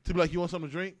to be like, you want something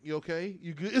to drink? You okay?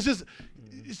 You good? It's just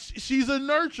she's a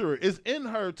nurturer. It's in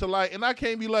her to like, and I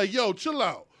can't be like, yo, chill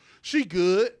out. She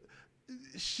good.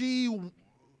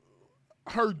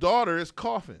 Her daughter is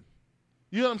coughing.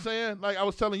 You know what I'm saying? Like I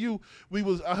was telling you, I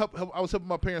was helping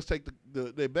my parents take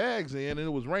their bags in, and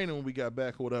it was raining when we got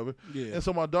back or whatever. Yeah. And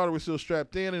so my daughter was still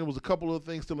strapped in, and there was a couple of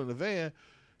things still in the van.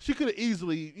 She could have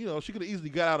easily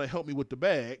got out and helped me with the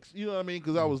bags. You know what I mean?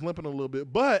 Because I was limping a little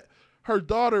bit. But her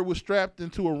daughter was strapped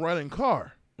into a running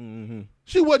car. Mm-hmm.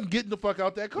 She wasn't getting the fuck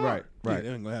out that car. Right. It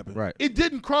ain't gonna happen. Right. It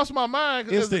didn't cross my mind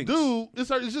because as a dude, it's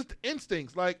just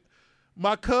instincts. Like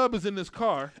my cub is in this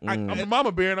car. I'm a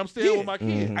mama bear and I'm staying with my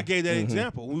kid. I gave that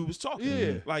example when we was talking.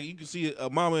 Yeah. Like you can see a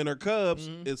mama and her cubs.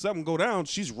 If something go down,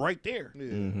 she's right there.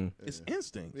 Yeah. It's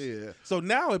instincts. Yeah. So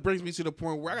now it brings me to the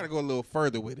point where I gotta go a little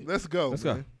further with it. Let's go.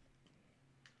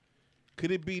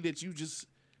 Could it be that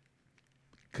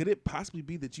could it possibly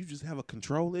be that you just have a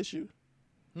control issue?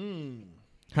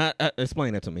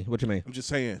 Explain that to me. What you mean? I'm just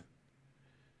saying.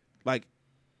 Like,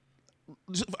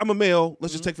 I'm a male.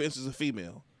 Let's just take, for instance, a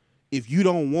female. If you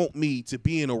don't want me to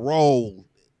be in a role,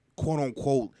 quote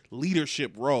unquote,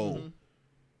 leadership role,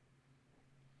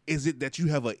 is it that you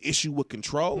have an issue with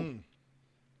control?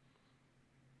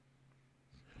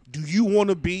 Do you want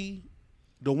to be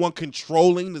the one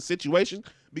controlling the situation?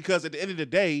 Because at the end of the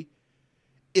day,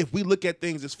 if we look at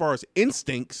things as far as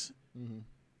instincts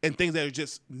and things that are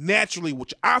just naturally,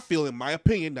 which I feel, in my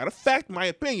opinion, not a fact, my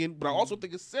opinion, but I also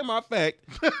think it's semi-fact.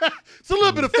 It's a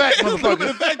little bit of fact, motherfucker. It's a little bit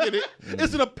of fact in it.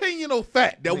 It's an opinional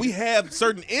fact that we have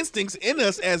certain instincts in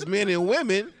us as men and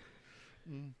women.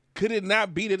 Could it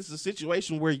not be that it's a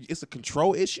situation where it's a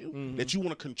control issue, that you want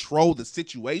to control the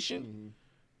situation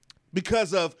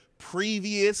because of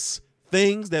previous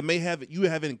things that you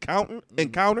have encountered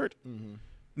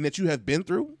and that you have been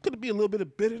through? Could it be a little bit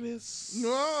of bitterness?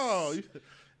 No.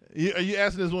 Are you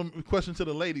asking this one question to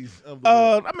the ladies?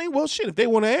 I mean, well, shit, if they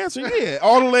want to answer, yeah.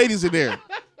 All the ladies in there.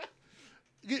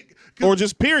 Or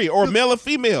just period. Or male or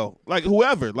female. Like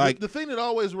whoever. Like the thing that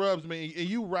always rubs me, and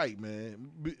you right,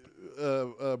 man,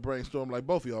 Brainstorm, like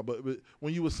both of y'all, but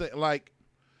when you were saying, like,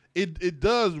 it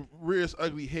does rear its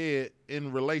ugly head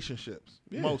in relationships,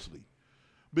 mostly.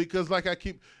 Because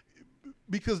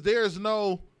because there's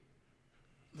no,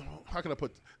 how can I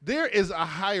put this? There is a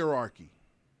hierarchy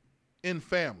in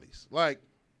families. Like,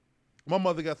 my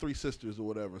mother got 3 sisters or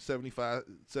whatever, 75,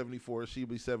 74, she'll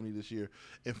be 70 this year,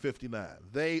 and 59.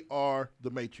 They are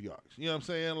the matriarchs. You know what I'm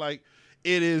saying? Like,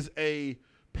 it is a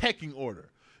pecking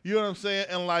order. You know what I'm saying?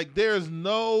 And, like, there's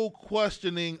no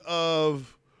questioning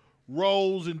of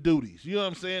roles and duties. You know what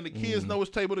I'm saying? The kids know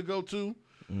which table to go to.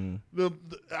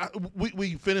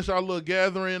 We finished our little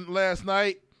gathering last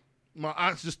night. My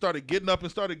aunts just started getting up and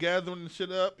started gathering the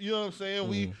shit up. You know what I'm saying?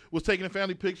 We was taking a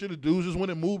family picture. The dudes just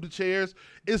went and moved the chairs.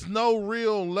 It's no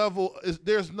real level.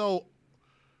 There's no.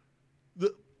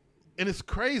 And it's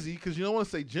crazy because you don't want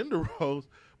to say gender roles,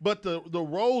 but the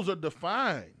roles are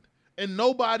defined, and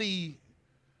nobody.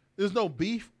 There's no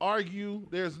beef, argue.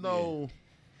 There's no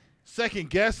second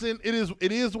guessing. It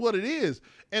is what it is,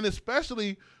 and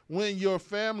especially when your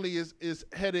family is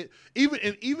headed.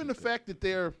 Even the fact that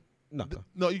they're.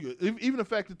 Even the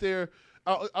fact that they're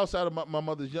outside of my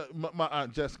mother's, my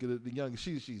aunt Jessica, the youngest,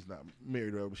 she's not married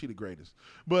or whatever, but she's the greatest.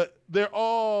 But they're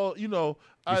all, You're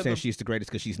saying she's the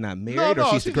greatest because she's not married,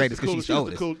 or she's the greatest because she's the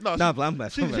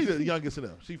oldest? She's the youngest of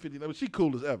them. She's 50, but she's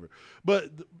cool as ever.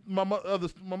 But my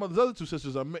mother's other 2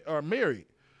 sisters are married.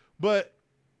 But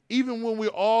even when we're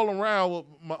all around, well,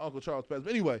 my Uncle Charles passed.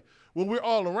 But anyway, when we're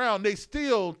all around, they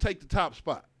still take the top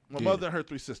spot. My mother and her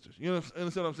 3 sisters. You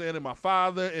understand what I'm saying? And my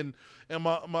father and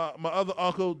my other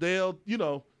uncle, they'll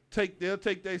take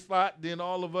their spot. Then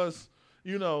all of us,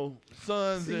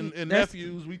 sons and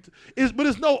nephews. But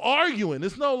it's no arguing.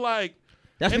 It's no like.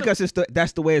 That's because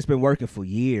that's the way it's been working for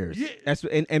years. Yeah. But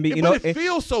it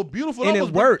feels so beautiful, and it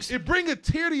works. It brings a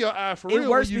tear to your eye for real. It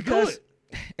works when you because, do it.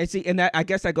 And see, and I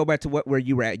guess I go back to where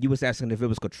you were at. You was asking if it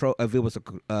was control, if it was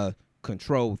a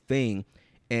control thing,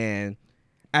 and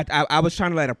I was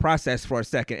trying to let it process for a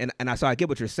second, and so I get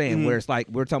what you're saying, where it's like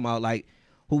we're talking about like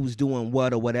who's doing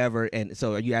what or whatever, and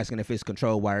so are you asking if it's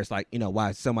control? Where it's like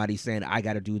why somebody's saying I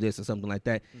got to do this or something like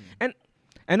that, and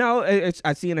now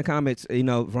I see in the comments,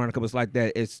 Veronica was like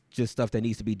that. It's just stuff that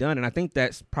needs to be done, and I think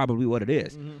that's probably what it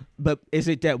is. But is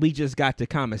it that we just got the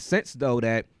common sense though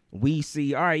that we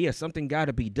see? All right, yeah, something got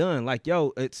to be done. Like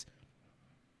we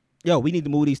need to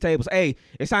move these tables. Hey,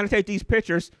 it's time to take these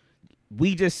pictures.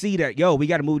 We just see that, we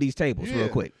got to move these tables real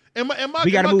quick.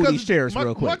 We got to move these chairs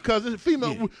real quick. My cousin,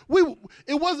 female,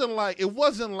 it wasn't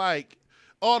like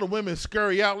all the women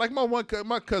scurry out. Like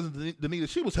my cousin Danita,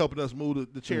 she was helping us move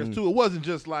the chairs too. It wasn't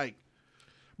just like,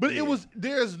 but it was.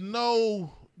 There's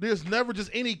never just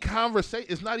any conversation.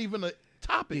 It's not even a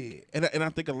topic. Yeah. And I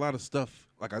think a lot of stuff,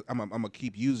 like I'm gonna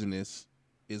keep using this,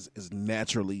 is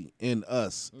naturally in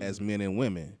us as men and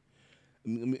women.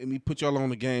 Let me put y'all on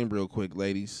the game real quick,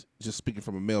 ladies. Just speaking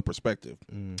from a male perspective.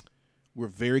 We're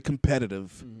very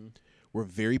competitive. We're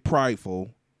very prideful,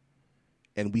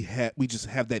 and we just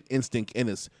have that instinct in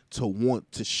us to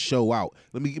want to show out.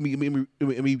 Let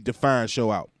me define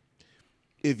show out.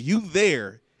 If you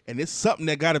there and it's something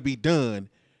that got to be done,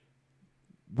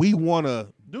 we want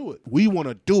to do it. We want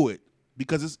to do it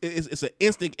because it's an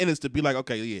instinct in us to be like,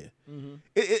 okay, yeah.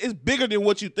 It's bigger than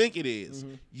what you think it is.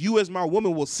 You as my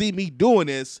woman will see me doing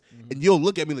this, and you'll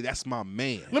look at me like, that's my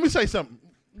man. Let me say something.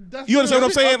 You understand what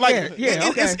I'm saying? Like,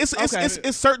 okay.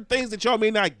 It's certain things that y'all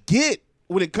may not get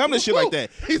when it comes to shit like that.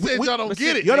 He said y'all don't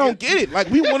get it. Y'all don't get it. Like,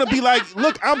 we want to be like,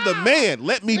 look, I'm the man.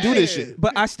 Let me do this shit.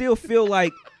 But I still feel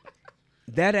like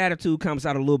that attitude comes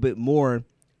out a little bit more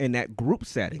in that group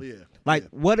setting. Yeah. Like,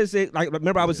 what is it? Like,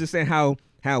 remember I was just saying how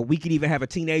we could even have a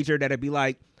teenager that'd be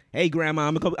like, hey, grandma,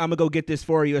 I'm gonna go get this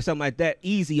for you or something like that,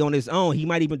 easy on his own. He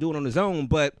might even do it on his own,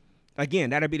 but again,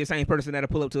 that'd be the same person that'll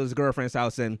pull up to his girlfriend's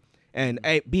house and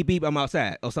hey, beep beep, I'm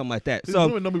outside or something like that. So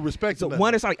women don't be respecting that.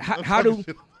 One is like how do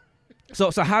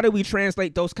we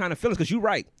translate those kind of feelings? Because you're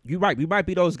right. We might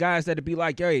be those guys that'd be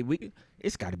like, hey,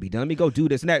 it's got to be done. Let me go do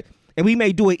this and that. And we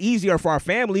may do it easier for our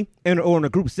family or in a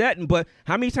group setting, but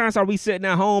how many times are we sitting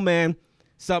at home and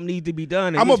something needs to be done?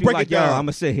 And I'm gonna break like, it down. I'm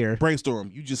gonna sit here.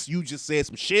 Brainstorm. You just said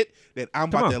some shit that I'm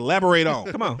about to elaborate on.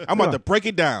 Come on. I'm about to break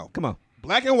it down. Come on.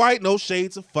 Black and white, no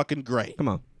shades of fucking gray. Come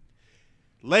on.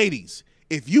 Ladies,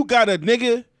 if you got a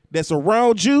nigga that's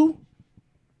around you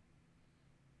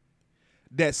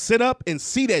that sit up and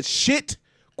see that shit,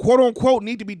 quote unquote,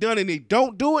 need to be done and they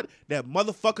don't do it, that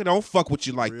motherfucker don't fuck with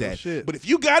you like Real that. shit. But if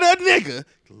you got a nigga,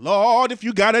 Lord, if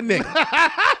you got a nigga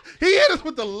he hit us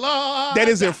with the law that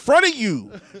is in front of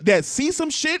you that see some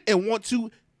shit and want to,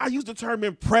 I use the term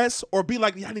impress or be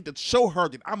like, I need to show her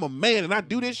that I'm a man and I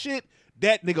do this shit,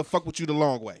 that nigga fuck with you the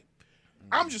long way.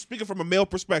 I'm just speaking from a male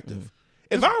perspective.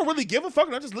 If I don't really give a fuck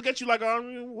and I just look at you like,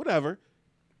 whatever,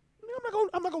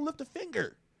 I'm not gonna lift a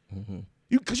finger.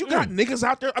 Because you got niggas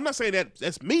out there. I'm not saying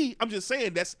that's me. I'm just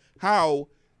saying that's how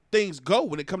things go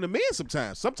when it come to men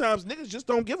sometimes. Sometimes niggas just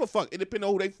don't give a fuck. It depends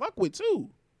on who they fuck with too.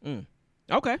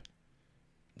 Okay.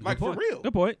 Like for real.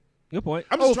 Good point.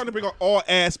 I'm just trying to bring on all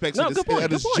aspects of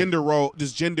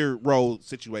this gender role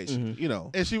situation. You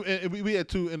know. And we had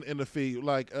two in the feed.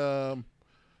 Like let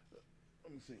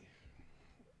me see.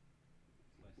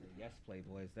 Yes,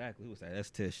 Playboy. Exactly. Who was that? That's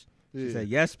Tish. Yeah. She said,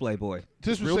 yes, Playboy.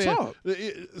 Tish was Real saying, talk.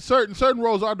 Certain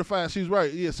roles are defined. She's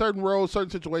right. Yeah, certain roles,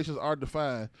 certain situations are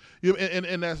defined.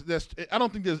 And that's. I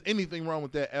don't think there's anything wrong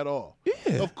with that at all.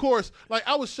 Yeah. Of course, like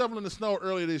I was shoveling the snow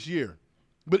earlier this year,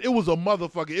 but it was a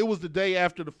motherfucker. It was the day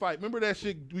after the fight. Remember that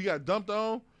shit we got dumped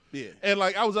on? Yeah. And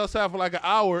like I was outside for like an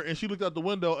hour, and she looked out the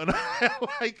window, and I had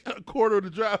like a quarter of the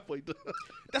driveway done.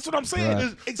 That's what I'm saying. Right.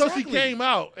 Exactly. So she came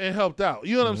out and helped out.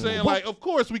 You know what I'm saying? Like, of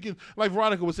course we can. Like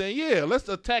Veronica was saying, yeah, let's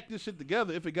attack this shit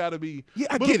together if it got to be. Yeah,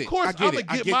 I but get of it. course, I get I'm it. gonna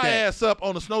I get get my that. ass up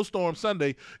on a snowstorm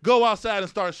Sunday, go outside and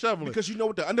start shoveling. Because you know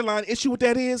what the underlying issue with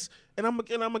that is, and I'm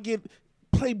gonna get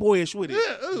playboyish with it.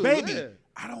 Yeah, ooh, baby, yeah.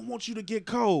 I don't want you to get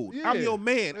cold. Yeah, I'm your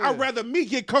man. yeah. I'd rather me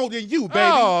get cold than you, baby.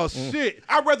 Oh shit!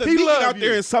 I'd rather He me get love out there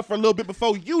you. and suffer a little bit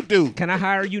before you do. Can I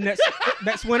hire you next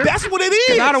winter? That's what it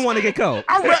Because is. I don't want to get cold.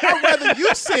 I'd rather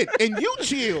you sit and you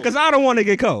chill. Because I don't want to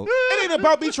get cold. It ain't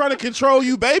about me trying to control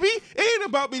you, baby. It ain't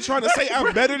about me trying to say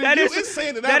I'm better than That you. is- It's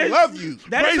saying that that I is- love you.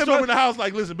 That is Brainstorm in the house,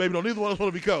 like, listen, baby, don't neither one of us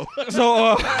want to be cold.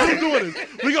 So, I'm doing this.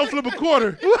 We gonna flip a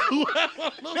quarter.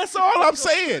 That's all I'm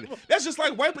saying. That's just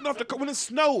like wiping off when it's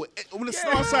snow. When it's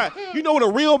snow outside, you know what a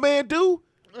real man do?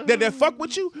 That fuck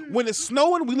with you when it's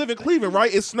snowing. We live in Cleveland,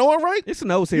 right? It's snowing, right? it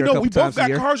snows here You know, a couple we both times a got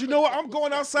year. cars. You know what? I'm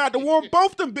going outside to warm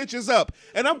both them bitches up,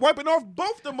 and I'm wiping off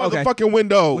both them Okay. motherfucking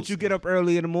windows. Would you get up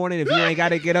early in the morning if you ain't got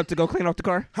to get up to go clean off the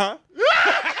car? Huh?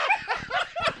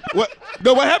 What?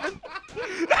 No, what happened?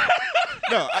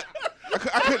 No,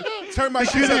 I couldn't turn my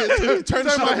shit up. Turn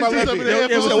the shit up my shit left up ear. in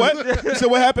the You said what? You said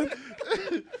what happened?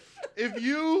 If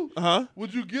you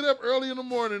would you get up early in the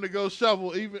morning to go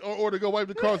shovel, even or to go wipe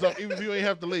the cars off, even if you ain't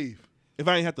have to leave? If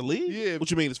I ain't have to leave? Yeah.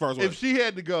 What you mean as far as what? If she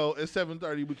had to go at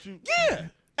 7:30, but you Yeah.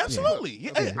 Absolutely.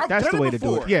 Yeah. I've That's done the way it to do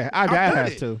before. it. Yeah, I I've done have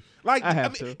it. to. Like I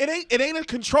have mean, to. It ain't a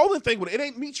controlling thing with it. It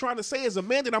ain't me trying to say as a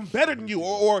man that I'm better than you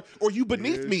or you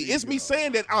beneath me. It's me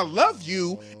saying that I love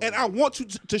you and I want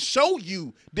to show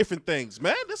you different things,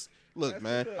 man. Look,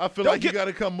 man. I feel like you got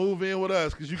to come move in with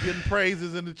us because you're getting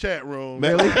praises in the chat room.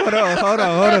 Really? Hold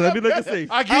on. Let me look and see.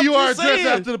 I give you our just address saying.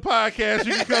 after the podcast.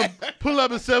 You can come pull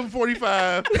up at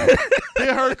 7:45. Hit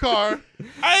her car.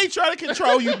 I ain't trying to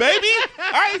control you, baby.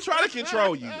 I ain't trying to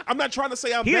control you. I'm not trying to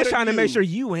say I'm He better is trying to than make you. sure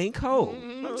you ain't cold.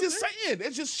 I'm just saying.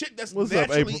 It's just shit that's What's up,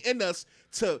 naturally April? in us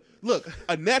to look.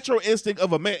 A natural instinct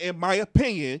of a man, in my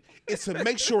opinion, is to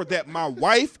make sure that my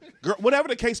wife, girl, whatever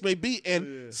the case may be,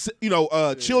 and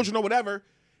children or whatever,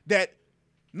 that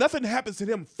nothing happens to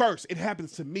them first. It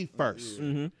happens to me first.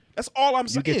 That's all I'm You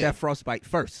saying. get that frostbite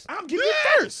first. I'm getting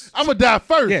it first. I'm gonna die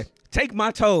first. Yeah, take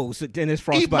my toes, then it's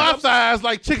Eat my frostbite. thighs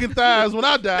like chicken thighs when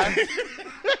I die.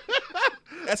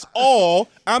 That's all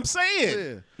I'm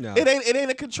saying. No. It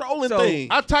ain't a controlling So, thing.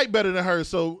 I type better than her,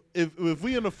 so if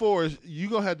we in the forest, you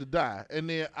gonna have to die, and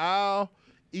then I'll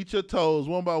eat your toes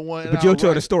one by one. And But you'll I'll tell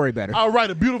write- the story better. I'll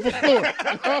write a beautiful story.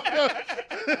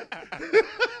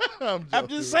 I'm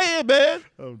just saying, man.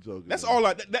 I'm joking. That's all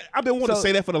I've been wanting to So-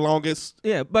 say that for the longest.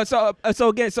 Yeah, but so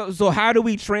again, so how do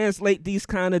we translate these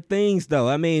kind of things though?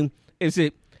 I mean,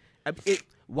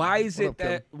 why is it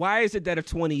that a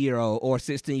 20-year-old or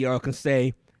 16-year-old can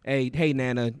say, hey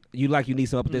Nana, you need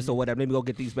some help with this or whatever, let me go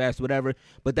get these bags, whatever,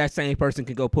 but that same person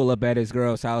can go pull up at his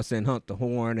girl's house and hunt the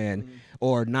horn and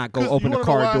or not go 'Cause open you the wanna know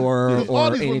car why? door 'Cause all or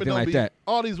these women anything don't like be- that.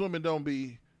 All these women don't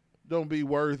be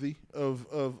worthy of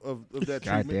that treatment.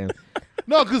 Goddamn.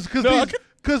 No,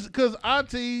 because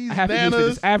aunties, I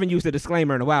nanas. haven't used a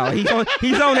disclaimer in a while. He's on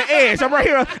the edge. I'm right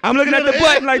here. I'm looking at the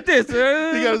button like this. You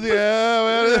gotta see,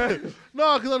 well,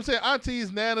 no, because I'm saying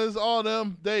aunties, nanas, all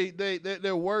them,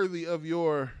 they're worthy of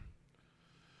your.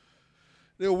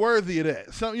 They're worthy of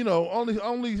that. Some,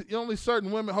 only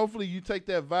certain women. Hopefully, you take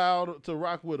that vow to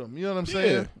rock with them. You know what I'm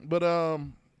saying? But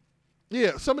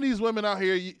yeah, some of these women out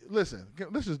here. Listen,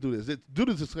 let's just do this. Do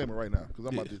this disclaimer right now because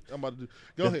I'm about to do.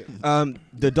 Go ahead.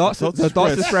 The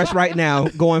thoughts expressed right now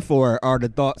going forward are the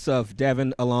thoughts of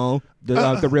Devin alone,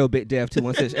 the real Big Dev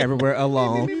 216 everywhere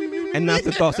alone, and not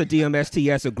the thoughts of DMST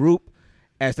as a group,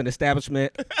 as an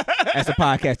establishment, as a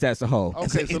podcast as a whole.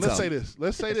 Okay, so let's say this.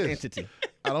 Let's say It's an this. entity.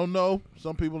 I don't know.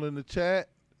 Some people in the chat,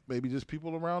 maybe just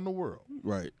people around the world.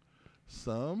 Right.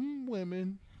 Some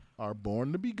women are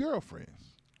born to be girlfriends.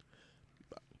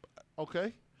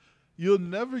 Okay? You'll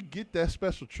never get that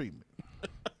special treatment.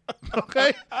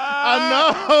 Okay? I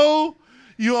know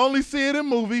you only see it in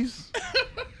movies.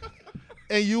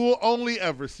 And you will only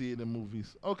ever see it in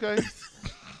movies. Okay?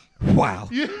 Wow.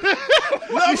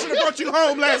 Love should have brought you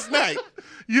home last night.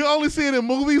 You only see it in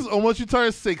movies or once you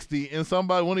turn 60 and one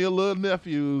of your little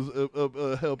nephews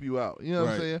help you out. You know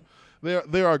what I'm saying?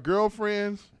 There are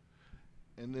girlfriends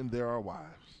and then there are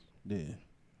wives. Yeah.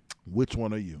 Which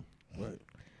one are you? Right.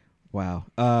 Wow.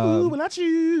 Ooh, well, not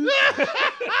you.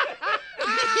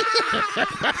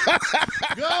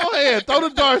 Go ahead. Throw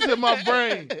the darts in my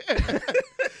brain.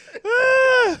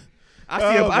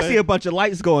 I see a bunch of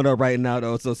lights going up right now,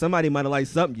 though, so somebody might have liked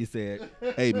something you said.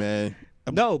 Hey, man.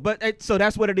 No, but so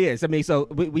that's what it is. I mean, so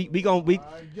we God,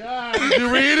 did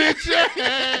you read it,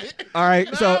 Jack? all right.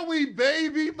 Now So we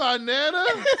baby banana.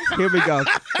 here we go.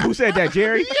 Who said that,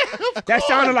 Jerry? Of That course.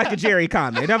 sounded like a Jerry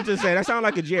comment. I'm just saying that sounded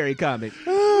like a Jerry comment.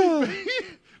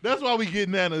 That's why we get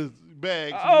Nana's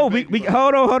bags. Oh, we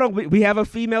hold on. We have a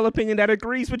female opinion that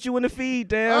agrees with you in the feed,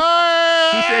 Dev.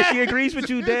 She said she agrees with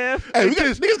you, Dev. Hey,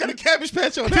 niggas got a Cabbage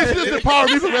Patch on This is empower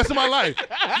me for the rest of my life.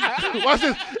 Watch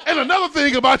this. And another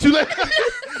thing about you, ladies.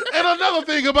 And another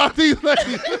thing about these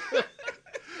ladies.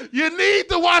 You need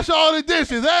to wash all the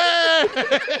dishes. Hey.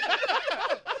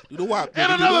 Do the wop.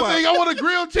 And another thing, I want a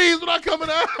grilled cheese when I come in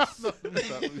the house.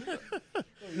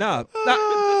 No.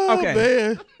 Oh, Okay.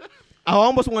 Man. I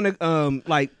almost want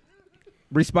to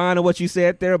respond to what you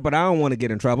said there, but I don't want to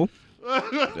get in trouble.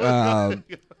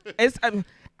 It's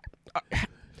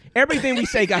everything we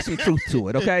say got some truth to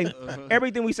it. Okay,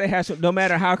 everything we say has some, no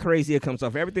matter how crazy it comes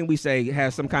off. Everything we say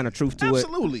has some kind of truth to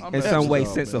Absolutely. it in some way,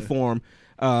 sense, or form.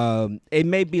 It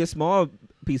may be a small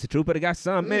piece of truth, but it got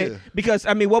some in Yeah. it. Because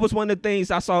I mean, what was one of the things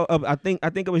I saw? I think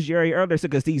it was Jerry earlier said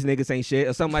because these niggas ain't shit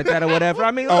or something like that or whatever.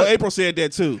 I mean, Oh, look, April said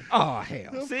that too. oh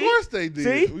hell, Of see? course they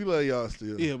did. See? We love y'all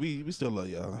still. Yeah, we still love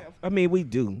y'all. I mean, we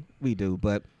do,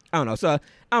 but I don't know. So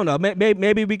I don't know.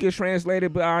 Maybe we could translate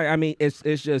it, but I mean, it's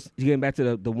just getting back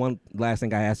to the one last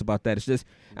thing I asked about that. It's just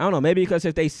I don't know. Maybe because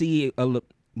if they see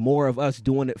more of us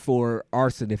doing it for our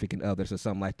significant others or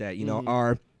something like that, you know,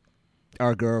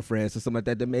 our girlfriends or something like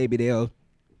that, then maybe they'll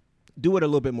do it a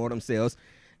little bit more themselves.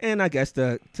 And I guess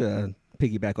to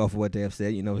piggyback off of what Dev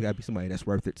said, you know, it got to be somebody that's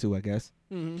worth it too, I guess.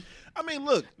 I mean,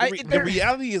 look, the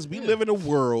reality is we live in a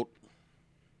world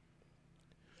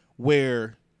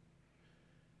where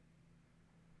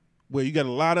you got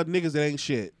a lot of niggas that ain't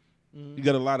shit. You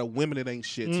got a lot of women that ain't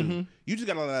shit too. You just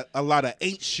got a lot of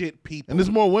ain't shit people. And there's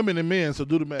more women than men, so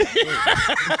do the math.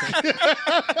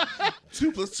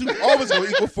 2 + 2 always gonna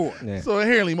equal 4. Yeah. So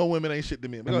inherently, more women ain't shit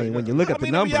than men. I mean, when you look at the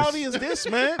the numbers, reality is this,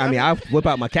 man. I mean, I whip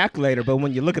out my calculator, but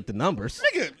when you look at the numbers,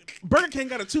 nigga, Burger King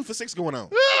got a 2 for $6 going on.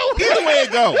 Either way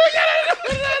it go.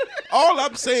 All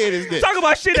I'm saying is this. talk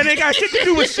about shit that ain't got shit to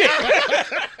do with shit.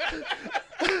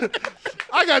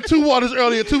 I got 2 waters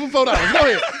earlier, 2 for $4. Go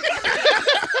ahead.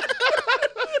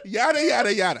 Yada,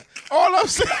 yada, yada. All I'm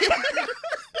saying.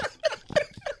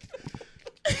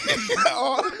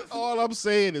 all I'm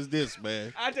saying is this,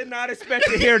 man. I did not expect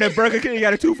to hear that Burger King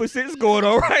got a 2 for $6 going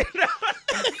on right now.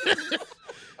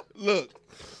 Look.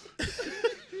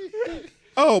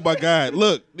 Oh my God.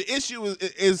 Look, the issue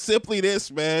is simply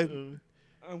this, man.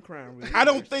 I'm crying. Really. I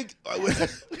don't think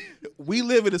we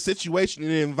live in a situation,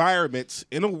 in an environment,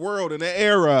 in a world, in an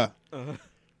era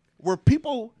where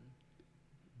people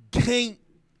can't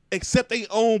accept their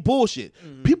own bullshit.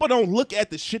 People don't look at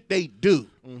the shit they do.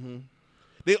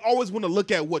 They always want to look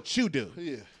at what you do.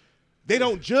 Yeah. They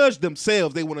don't judge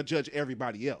themselves. They want to judge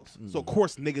everybody else. So, of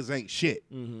course, niggas ain't shit.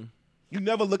 You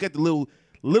never look at the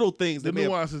little things. The that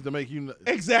nuances to make you.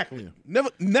 Exactly. Yeah.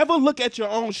 Never look at your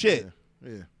own shit.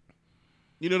 Yeah.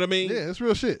 You know what I mean? Yeah, it's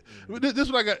real shit. This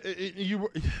is what I got.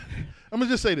 I'm gonna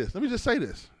just say this. Let me just say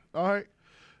this. All right,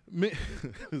 men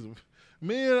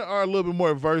are a little bit more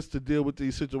averse to deal with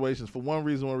these situations for one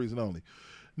reason only.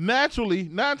 Naturally,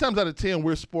 9 times out of 10,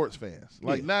 we're sports fans.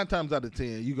 Like 9 times out of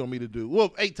 10, you're gonna meet a dude.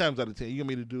 Well, 8 times out of 10, you're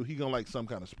gonna meet a dude. He gonna like some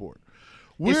kind of sport.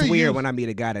 It's weird when I meet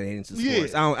a guy that ain't into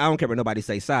sports. I don't care what nobody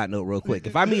say. Side note, real quick.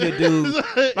 If I meet a dude,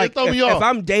 like if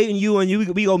I'm dating you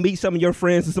and we go meet some of your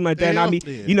friends and something like that, and I meet,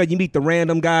 you know, you meet the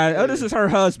random guy. Oh, this is her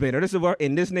husband, or this is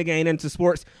and this nigga ain't into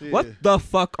sports. What the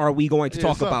fuck are we going to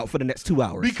talk about for the next 2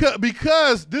 hours?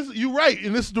 Because this, you're right,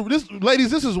 and this ladies,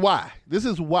 this is why. This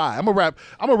is why. I'm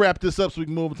gonna wrap this up so we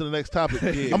can move to the next topic.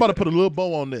 I'm about to put a little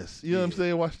bow on this. You know what I'm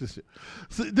saying? Watch this shit.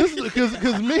 So this is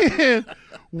because men,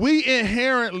 we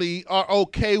inherently are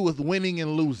okay with winning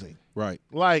and losing. Right.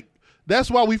 Like, that's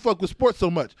why we fuck with sports so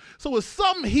much. So it's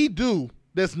something he do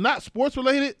that's not sports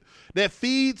related that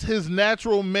feeds his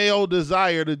natural male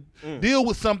desire to deal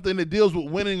with something that deals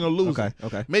with winning or losing.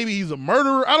 Okay. Maybe he's a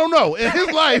murderer. I don't know. In his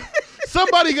life,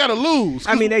 somebody got to lose.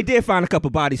 I mean, they did find a couple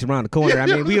bodies around the corner. I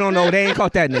mean, we don't know. They ain't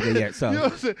caught that nigga yet. So, you know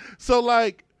what I'm saying? So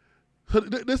like,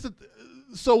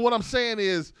 so what I'm saying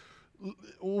is,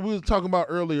 we were talking about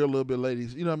earlier a little bit,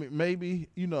 ladies. You know what I mean? Maybe,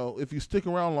 you know, if you stick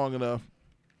around long enough,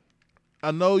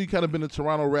 I know you kind of been the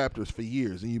Toronto Raptors for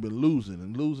years, and you've been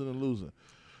losing.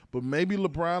 But maybe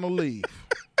LeBron will leave,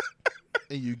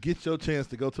 and you get your chance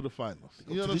to go to the finals.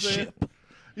 You know what I'm saying?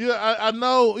 Yeah, I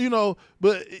know, you know,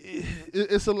 but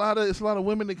it's a lot of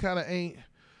women that kind of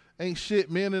ain't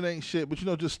shit, men that ain't shit. But you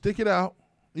know, just stick it out.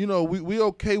 You know, we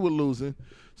okay with losing.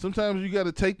 Sometimes you got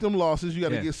to take them losses. You got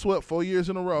to get swept 4 years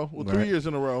in a row, or 3 years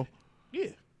in a row. Yeah.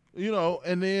 You know,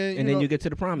 and then you get to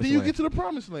the promised land. Then you get to the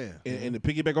promised land. And to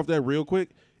piggyback off that real quick,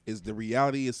 is the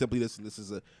reality is simply this. And this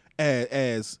is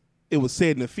as it was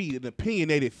said in the feed, an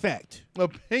opinionated fact.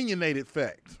 Opinionated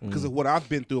fact. Because of what I've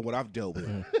been through and what I've dealt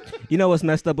with. You know what's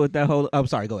messed up with that whole? I'm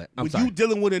sorry. Go ahead. I'm sorry. You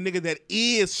dealing with a nigga that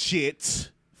is shit,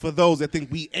 for those that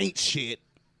think we ain't shit,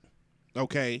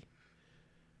 okay?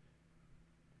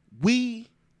 We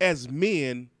as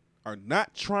men are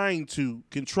not trying to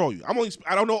control you.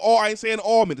 I don't know all. I ain't saying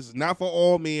all men. This is not for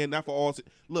all men, not for all.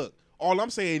 Look, all I'm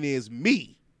saying is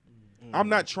me. I'm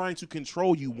not trying to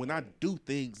control you when I do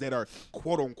things that are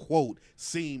quote unquote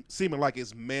seeming like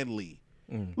it's manly.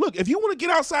 Look, if you want to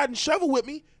get outside and shovel with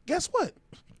me, guess what?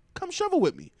 Come shovel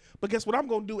with me. But guess what I'm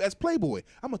gonna do as Playboy?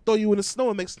 I'm gonna throw you in the snow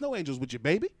and make snow angels with you,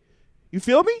 baby. You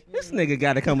feel me? This nigga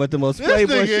got to come with the most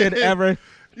Playboy shit ever.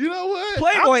 You know what?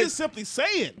 Playboy. I'm just simply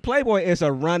saying. Playboy is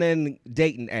a running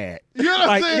dating ad. You know what I'm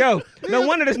Like, saying? yo, no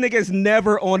wonder this nigga is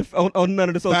never on none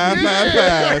of the social media.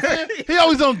 555. He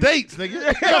always on dates,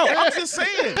 nigga. No, I'm just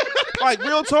saying. Like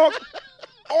real talk.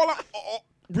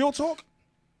 Real talk.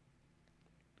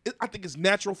 I think it's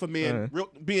natural for men,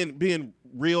 being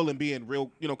real and being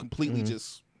real. Completely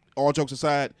just all jokes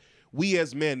aside. We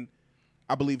as men,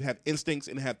 I believe, have instincts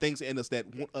and have things in us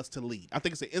that want us to lead. I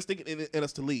think it's an instinct in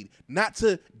us to lead, not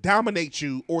to dominate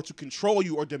you or to control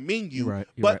you or demean you,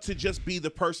 but to just be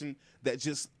the person that's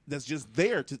just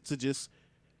there to just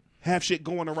have shit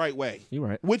going the right way. You're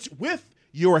right. Which with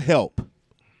your help,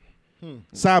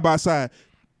 side by side.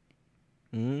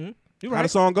 Mm-hmm. You're How right. the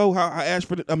song go? How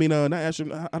Ashford? I mean, not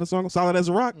Ashford. How the song go? Solid as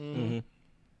a rock. Mm-hmm.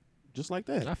 Just like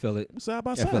that. I feel it. Side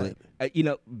by I side. feel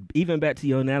it. Even back to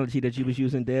your analogy that you was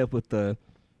using, Dev, with the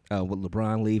with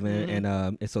LeBron leaving,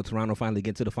 and so Toronto finally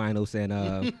get to the finals, and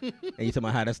and you talking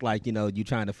about how that's like, you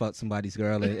trying to fuck somebody's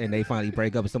girl, and they finally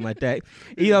break up or something like that.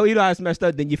 You know how it's messed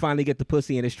up. Then you finally get the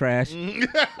pussy and it's trash, and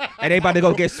they about to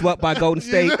go get swept by Golden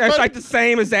State. That's like the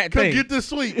same as that Come thing. get this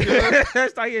sweet.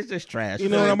 That's like it's just trash. You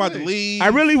know what? I'm about to leave. I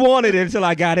really wanted it until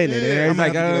I got in it. Yeah, It's I'm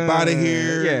like, about to get up out of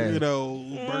here. Yeah.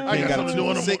 Burger I King got got a something 2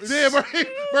 doing for them. $6. Yeah,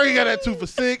 Bergie got that 2 for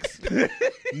 $6.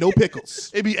 No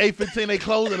pickles. It be 8:15. They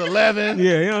close at 11.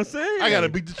 Yeah, you know what I'm saying? I gotta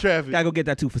beat the traffic. Gotta go get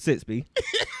that 2 for $6, B.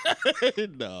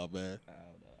 No, man.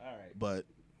 All right. But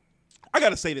I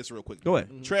gotta say this real quick. Go ahead.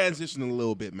 Transitioning a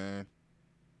little bit, man.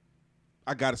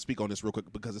 I gotta speak on this real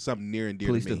quick because it's something near and dear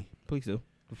Please to do. me. Please do.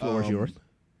 The floor is yours.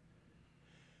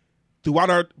 Throughout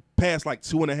our past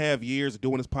 2.5 years of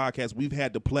doing this podcast, we've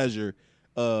had the pleasure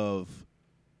of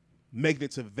making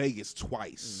it to Vegas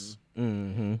twice.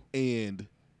 Mm-hmm. And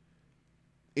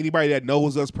anybody that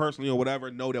knows us personally or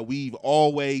whatever know that we've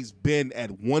always been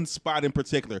at one spot in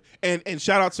particular. And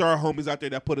shout out to our homies out there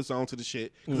that put us on to the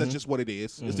shit, because that's just what it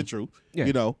is. It's the truth. Yeah.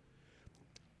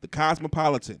 The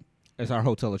Cosmopolitan. It's our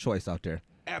hotel of choice out there.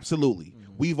 Absolutely.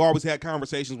 We've always had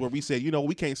conversations where we said,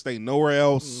 we can't stay nowhere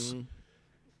else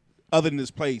other than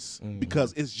this place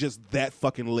because it's just that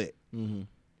fucking lit.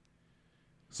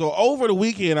 So over the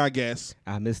weekend, I guess,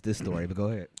 I missed this story, but go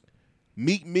ahead.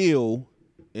 Meek Mill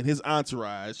and his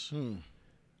entourage,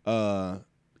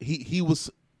 he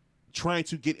was trying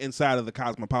to get inside of the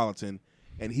Cosmopolitan,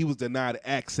 and he was denied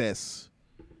access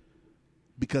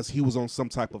because he was on some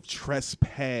type of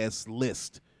trespass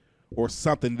list or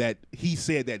something that he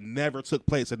said that never took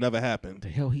place and never happened. The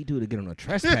hell he do to get on a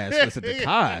trespass list at the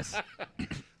Cos?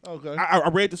 Okay. I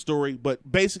read the story, but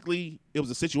basically it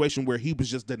was a situation where he was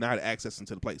just denied access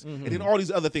into the place. And then all these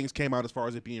other things came out as far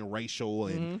as it being racial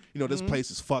and, this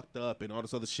place is fucked up and all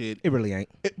this other shit. It really ain't.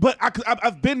 But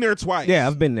I've been there twice. Yeah,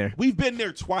 I've been there. We've been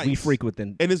there twice. We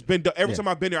frequenting. And it's been, every time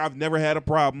I've been there, I've never had a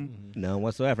problem. None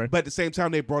whatsoever. But at the same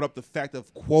time, they brought up the fact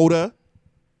of quota.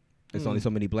 There's only so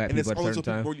many black And people it's at a only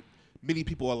certain time. many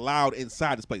people allowed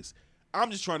inside this place. I'm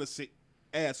just trying to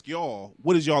ask y'all,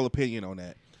 what is y'all opinion on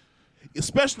that?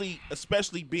 Especially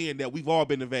being that we've all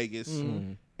been to Vegas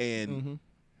and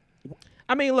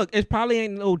I mean, look, it probably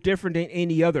ain't no different than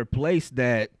any other place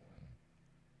that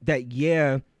they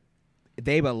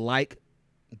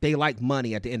like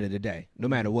money at the end of the day, no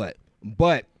matter what.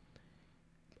 But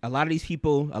a lot of these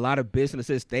people, a lot of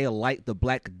businesses, they like the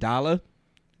black dollar,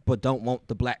 but don't want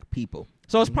the black people.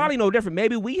 So it's probably no different.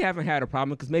 Maybe we haven't had a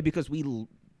problem because we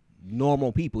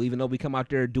normal people, even though we come out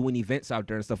there doing events out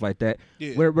there and stuff like that.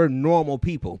 Yeah. We're normal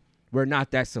people. We're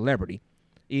not that celebrity,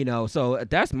 So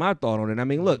that's my thought on it. I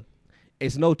mean, look,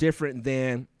 it's no different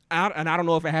than, and I don't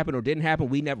know if it happened or didn't happen.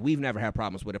 We've never had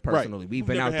problems with it personally. Right. We've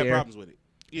been never out had there. problems with it.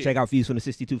 Yeah. Check out Views from the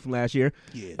 62 from last year.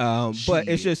 Yeah. But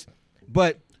it's just,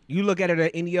 but you look at it at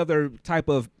any other type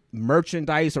of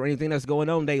merchandise or anything that's going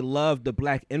on, they love the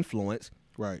black influence.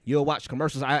 Right. You'll watch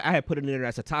commercials. I had put it in there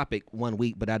as a topic one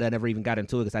week, but I never even got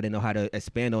into it because I didn't know how to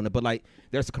expand on it. But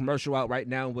there's a commercial out right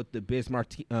now with the Biz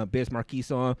Marquee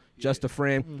song, Just a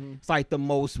Friend. It's like the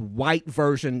most white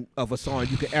version of a song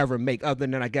you could ever make, other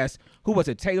than, I guess, who was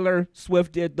it? Taylor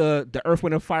Swift did the Earth,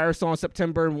 Wind & Fire song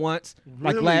September once,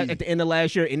 at the end of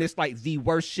last year, and it's like the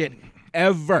worst shit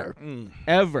ever,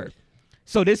 ever.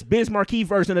 So this Biz Marquee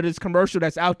version of this commercial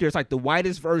that's out there, it's like the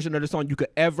whitest version of the song you could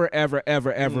ever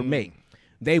make.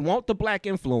 They want the black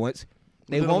influence.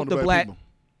 They want the black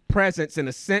presence in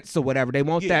a sense or whatever. They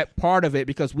want that part of it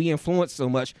because we influence so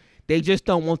much. They just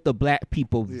don't want the black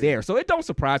people there. So it don't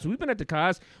surprise me. We've been at the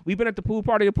Cos. We've been at the pool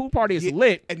party. The pool party is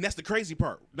lit. And that's the crazy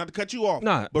part. Not to cut you off,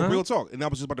 Nah, but real talk. And I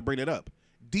was just about to bring it up.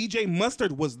 DJ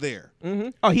Mustard was there.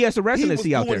 Oh, he has a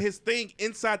residency out He was there. doing his thing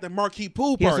inside the Marquee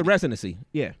pool He has party. a residency.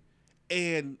 Yeah.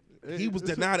 And he was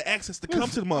denied access to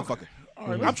come to the motherfucker.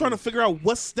 I'm trying to figure out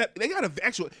what's that. They got a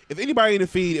actual. If anybody in the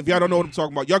feed, if y'all don't know what I'm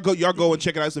talking about, y'all go and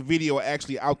check it out. It's a video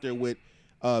actually out there with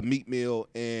Meek Mill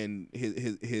and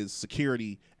his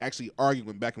security actually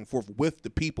arguing back and forth with the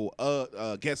people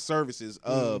guest services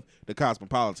of the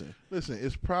Cosmopolitan. Listen,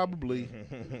 it's probably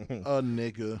a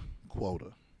nigga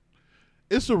quota.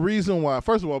 It's a reason why.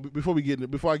 First of all, before I get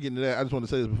into that, I just want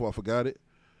to say this before I forgot it.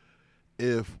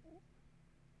 I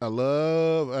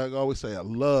always say I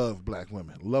love black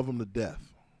women, love them to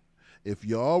death. If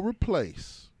y'all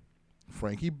replace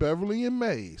Frankie Beverly and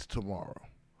Maze tomorrow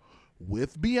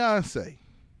with Beyonce,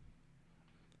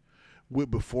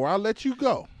 before I let you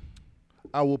go,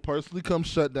 I will personally come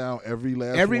shut down every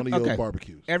one of your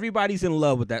barbecues. Everybody's in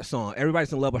love with that song.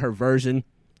 Everybody's in love with her version.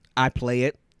 I play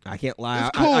it. I can't lie.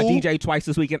 It's cool. I DJ twice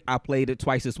this weekend. I played it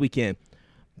twice this weekend.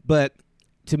 But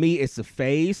to me, it's a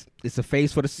phase. It's a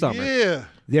phase for the summer. Yeah.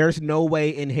 There's no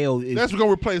way in hell that's going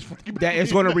to replace Frankie Beverly. That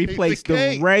is going to replace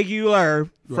the regular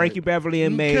Frankie Beverly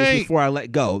and Maze before I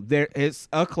let go. It's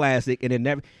a classic, and it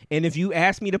never. And if you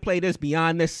ask me to play this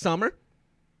beyond this summer,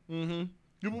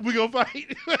 we gonna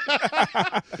fight.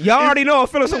 Y'all already know I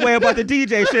feel some way about the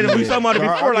DJ shit. And we talking about it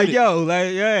before, like,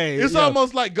 hey. It's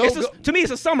almost like to me,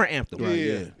 it's a summer anthem.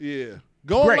 Yeah.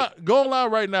 Go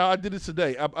online right now. I did it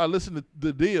today. I listened to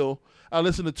The Deal. I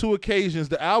listened to 2 occasions.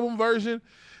 The album version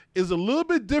is a little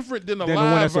bit different than the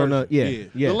live version.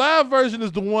 The live version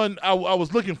is the one I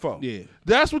was looking for. Yeah.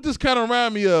 That's what this kind of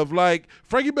reminded me of. Like,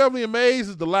 Frankie Beverly and Maze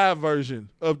is the live version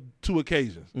of 2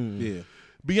 occasions. Yeah.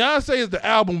 Beyonce is the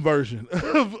album version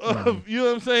of you know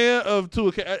what I'm saying, of 2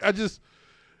 occasions.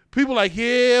 People like,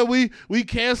 we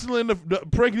canceling the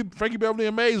Frankie Beverly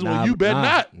and Maze. Well, you better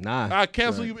not. Nah. I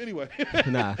cancel you anyway.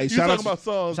 Nah. Hey, you talking about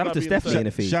songs. Shout out to Stephanie in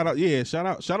the feed. Shout out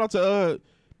to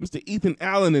Mr. Ethan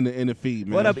Allen in the feed,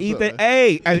 man. What up, Ethan?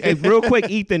 Hey, real quick,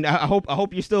 Ethan. I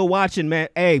hope you're still watching, man.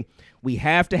 Hey, we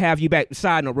have to have you back.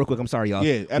 Side note, real quick. I'm sorry, y'all.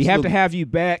 Yeah, absolutely. We have to have you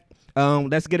back.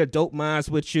 Let's get a Dope Minds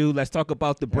with you. Let's talk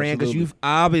about the brand, because you've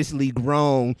obviously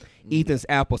grown Ethan's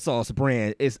Applesauce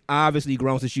brand. It's obviously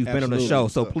grown since you've been on the show.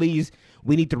 So please,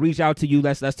 we need to reach out to you.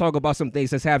 Let's talk about some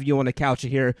things. Let's have you on the couch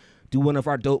here, do one of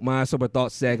our Dope Minds Sober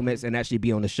Thoughts segments, and actually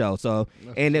be on the show. So,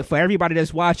 and then for everybody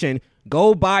that's watching,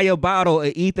 go buy a bottle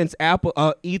of Ethan's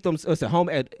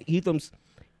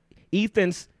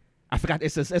Ethan's. I forgot.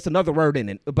 It's another word in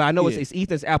it, but I know it's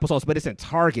Ethan's Applesauce. But it's in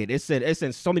Target. It's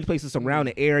in so many places around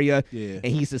the area. Yeah. And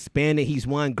he's suspended. He's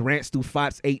won grants through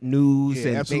Fox 8 News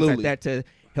and things like that to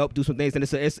help do some things. And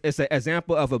it's an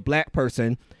example of a black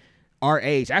person our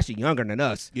age, actually younger than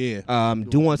us,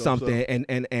 doing something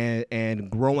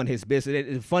and growing his business.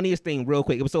 The funniest thing, real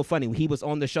quick, it was so funny. He was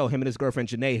on the show, him and his girlfriend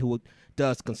Janae, who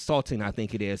does consulting, I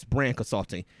think it is, brand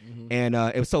consulting. And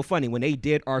it was so funny when they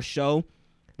did our show.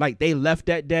 Like, they left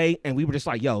that day, and we were just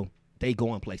like, yo, they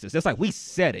going places. It's like, we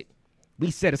said it.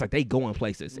 It's like they going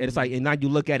places. And it's like, and now you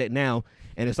look at it now,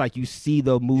 and it's like you see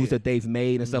the moves that they've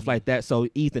made and stuff like that. So,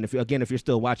 Ethan, if you're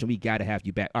still watching, we got to have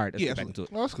you back. All right, let's get back into it.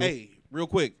 Oh, that's cool. Hey, real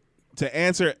quick, to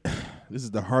answer, this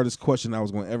is the hardest question I was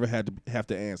going to ever have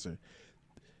to answer.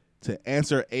 To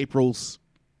answer April's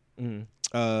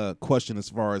question as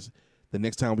far as the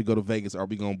next time we go to Vegas, are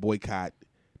we going to boycott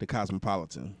the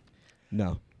Cosmopolitan?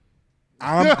 No.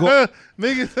 Niggas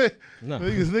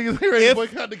ready to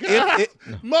boycott the guy.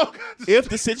 If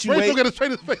the situation, got to straight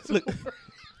his face. Look,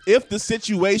 if the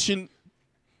situation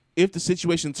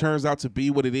turns out to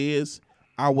be what it is,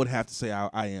 I would have to say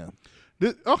I am.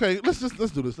 Okay, let's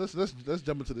do this. Let's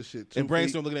jump into this shit. And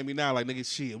Brainstorm looking at me now like, nigga,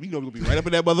 shit, we gonna be right up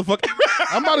in that motherfucker.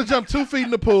 I'm about to jump 2 feet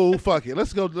in the pool. Fuck it.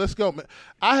 Let's go, man.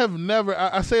 I have never,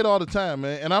 I say it all the time,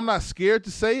 man, and I'm not scared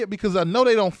to say it because I know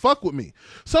they don't fuck with me.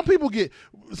 Some people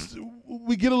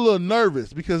we get a little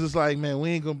nervous because it's like, man, we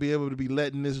ain't gonna be able to be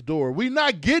letting this door. We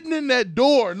not getting in that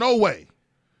door, no way.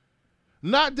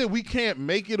 Not that we can't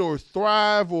make it or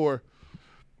thrive or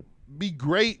be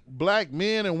great black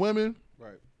men and women.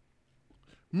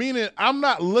 Meaning, I'm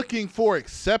not looking for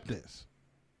acceptance.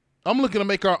 I'm looking to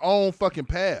make our own fucking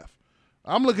path.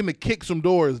 I'm looking to kick some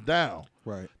doors down.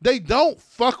 Right. They don't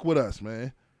fuck with us,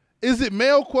 man. Is it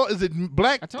male quotas? Is it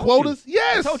black quotas?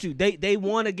 Yes. I told you. They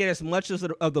want to get as much of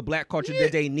the black culture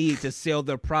that they need to sell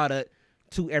their product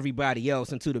to everybody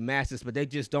else and to the masses, but they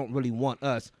just don't really want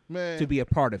us to be a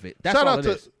part of it. That's all it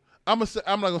is. I'm not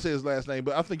going to say his last name,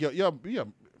 but I think y'all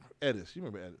Edis. You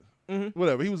remember Edis? Mm-hmm.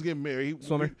 Whatever. He was getting married.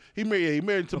 He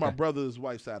married to my brother's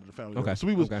wife's side of the family. Okay. So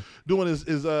we was doing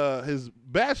his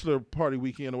bachelor party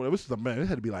weekend or whatever. It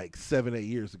had to be like 7-8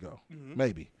 years ago. Mm-hmm.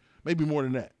 Maybe more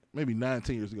than that. Maybe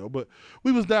 9-10 years ago. But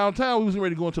we was downtown. We was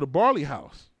ready to go into the Barley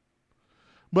House.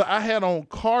 But I had on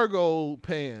cargo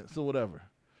pants or whatever.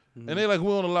 and they like, we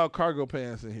don't allow cargo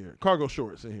pants in here, cargo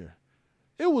shorts in here.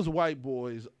 It was white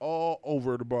boys all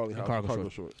over the Barley House with cargo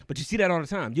shorts. But you see that all the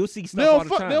time. You'll see stuff all the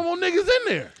time. They don't want niggas in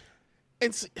there.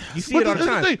 And You see it all the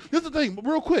time. This is the thing,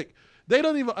 real quick. They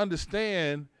don't even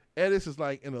understand Edis is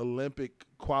like an Olympic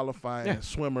qualifying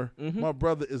swimmer. Mm-hmm. My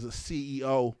brother is a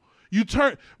CEO.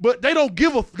 But they don't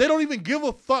even give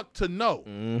a fuck to know.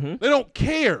 Mm-hmm. They don't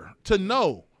care to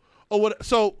know or what.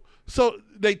 So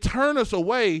they turn us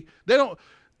away. They don't.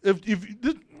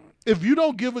 If you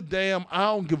don't give a damn, I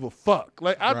don't give a fuck.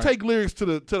 Like I take lyrics to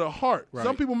the heart. Right.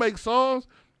 Some people make songs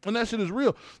and that shit is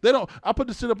real. They don't. I put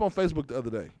this shit up on Facebook the other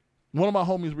day. One of my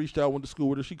homies reached out, went to school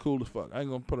with her. She cool as fuck. I ain't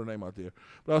gonna put her name out there,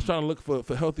 but I was trying to look for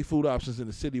healthy food options in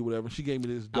the city, or whatever. She gave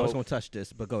me this. I was gonna touch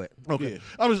this, but go ahead. Okay,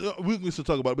 Yeah. We can still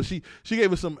talk about it, but she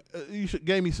gave us some.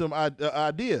 Gave me some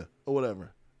idea or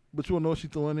whatever. But you wanna know what she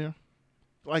threw in there?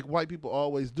 Like white people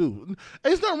always do.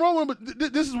 There's nothing wrong with it,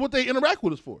 but this is what they interact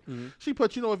with us for. Mm-hmm. She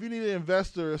put, if you need an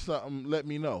investor or something, let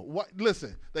me know.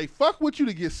 Listen, they fuck with you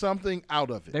to get something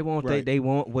out of it. They want Right. they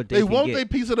want what they can want get. their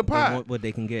piece of the pie. They want what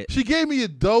they can get. She gave me a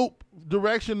dope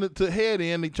direction to head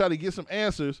in. They try to get some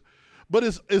answers, but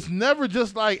it's never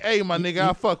just like, hey, my nigga,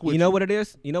 I fuck with you. You know what it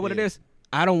is? You know what it is?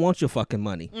 I don't want your fucking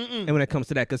money. And when it comes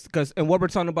to that, because and what we're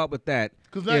talking about with that,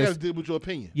 Because now I got to deal with your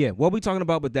opinion. yeah, what we're talking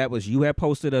about with that was you had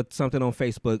posted something on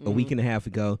Facebook a week and a half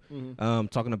ago,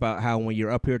 talking about how when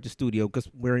you're up here at the studio, because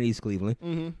we're in East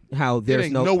Cleveland, how there's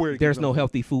ain't nowhere to there's get no nowhere.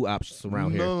 healthy food options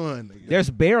around here. None. Nigga. There's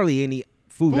barely any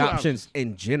food Food options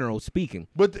in general speaking.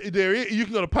 But there is, you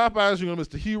can go to Popeyes, you can go to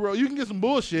Mr. Hero, you can get some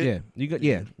bullshit. Yeah, you go.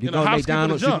 Yeah, you And go a to hop, skip,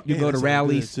 and a McDonald's. jump. You go Yeah, to that sound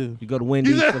Rallies. good, too. You go to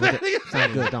Wendy's. Yeah. Stuff like that.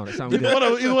 Sound good, don't it? Sound good.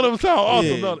 Either one of them sound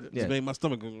awesome, Yeah. don't it? Yeah. Just made my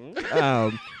stomach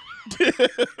go.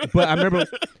 But I remember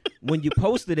when you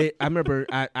posted it,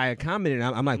 I commented.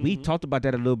 I'm like, we talked about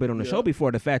that a little bit on the show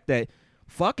before. The fact that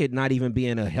fuck it not even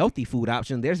being a healthy food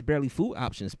option. There's barely food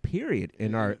options, period,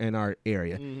 in our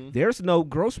area. There's no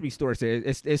grocery stores there.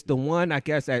 It's the one, I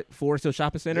guess, at Forest Hill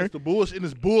Shopping Center. It's the bullshit, and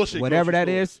it's bullshit. Whatever that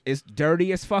grocery is, it's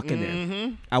dirty as fuck in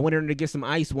there. I went in there to get some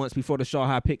ice once before the Shaw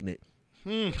High picnic.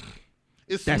 store.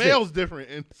 It That's smells different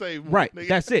and say Right.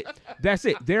 nigga. That's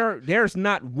it. There's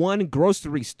not one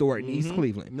grocery store in East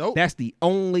Cleveland. Nope. That's the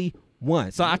only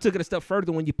one. So I took it a step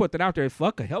further when you put that out there.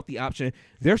 Fuck a healthy option.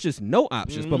 There's just no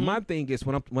options. But my thing is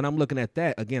when I'm looking at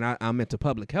that, again, I'm into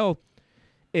public health,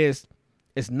 is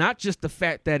it's not just the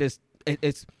fact that it's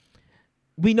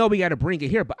we know we got to bring it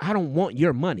here, but I don't want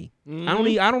your money. I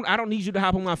don't need you to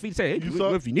hop on my feet and say, hey,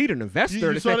 if you need an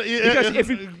investor, because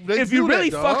if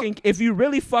you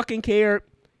really fucking cared,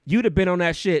 you'd have been on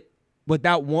that shit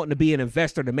without wanting to be an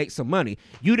investor to make some money.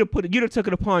 You'd have took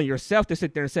it upon yourself to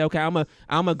sit there and say, okay, I'm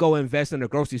gonna go invest in a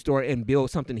grocery store and build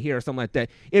something here or something like that.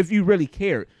 If you really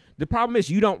cared. The problem is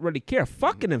you don't really care.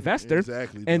 Fuck an investor.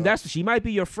 Exactly, and dog. she might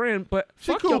be your friend, but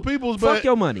She fuck cool your, peoples, fuck but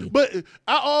your money. But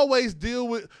I always deal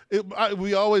with it.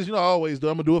 We always, I always do.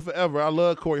 I'm gonna do it forever. I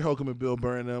love Corey Holcomb and Bill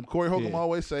Burr and them. Corey Holcomb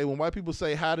always say when white people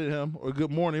say hi to him or good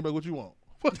morning, like, what you want?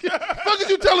 Fuck is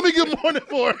you telling me good morning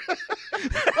for?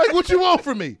 Like, what you want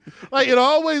from me? Like,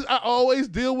 I always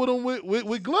deal with them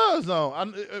with gloves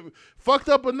on. Fucked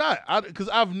up or not, because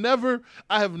I have never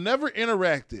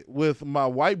interacted with my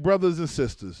white brothers and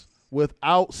sisters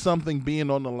without something being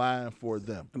on the line for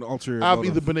them. An ulterior I've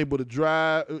motive. either been able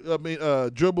to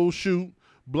dribble, shoot,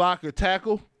 block, or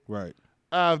tackle. Right.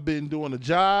 I've been doing a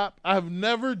job. I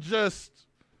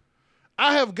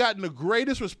have gotten the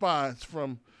greatest response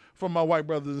from my white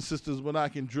brothers and sisters when I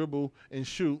can dribble and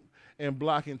shoot and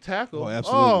block and tackle. Oh,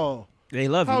 absolutely. They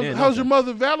love you. man, How's don't your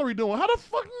mother Valerie doing? How the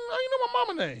fuck you know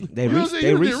my mama name? they? You know what I'm saying?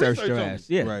 You did researched your on me. ass.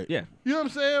 Yeah, Right. yeah. You know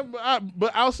what I'm saying?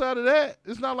 But outside of that,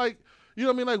 it's not like, you know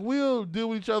what I mean? Like, we'll deal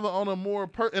with each other on a more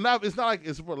it's not like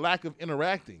it's for lack of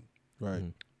interacting. Right.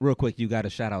 Real quick, you got a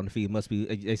shout out on the feed. Must be.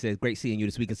 They said great seeing you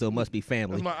this weekend, so it must be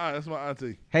family. That's my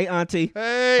auntie. Hey auntie.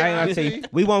 Hey auntie.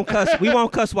 We won't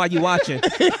cuss while you watching.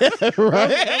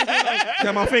 Right?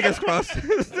 Got my fingers crossed.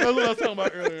 That's what I was talking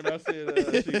about earlier, and I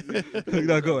said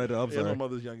No, go ahead. I'm yeah, sorry. my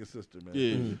mother's youngest sister, man.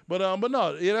 Yeah. But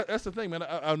no, yeah, that's the thing, man.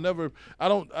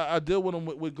 I deal with them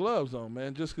with gloves on,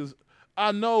 man, just because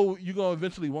I know you're gonna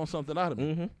eventually want something out of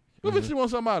me. You eventually want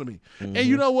something out of me, and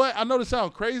you know what? I know this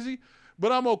sounds crazy,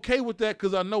 but I'm okay with that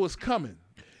because I know it's coming,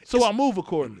 so I move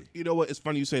accordingly. You know what? It's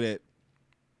funny you say that,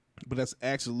 but that's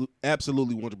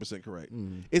absolutely 100% correct.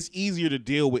 It's easier to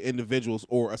deal with individuals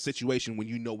or a situation when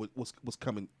you know what's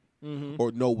coming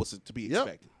or know what's to be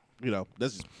expected. You know,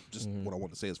 that's just what I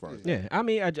want to say as far as that. Yeah, I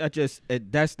mean, I just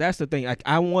that's the thing.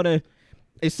 I want to.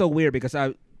 It's so weird because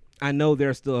I know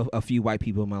there's still a few white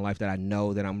people in my life that I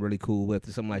know that I'm really cool with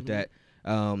or something like that.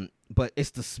 But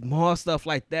it's the small stuff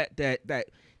like that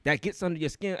that gets under your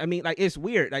skin. I mean, like, it's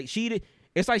weird. Like,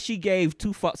 it's like she gave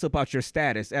two fucks about your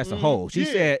status as a whole. She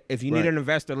said, if you need an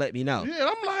investor, let me know. Yeah,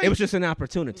 I'm like, it was just an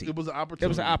opportunity. It was an opportunity. It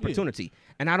was an opportunity.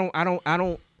 And I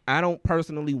don't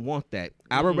personally want that.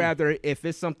 I would rather, if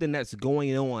it's something that's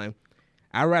going on,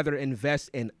 I'd rather invest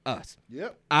in us.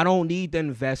 Yep. I don't need the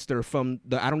investor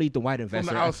I don't need the white investor.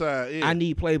 From the outside, yeah. I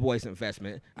need Playboy's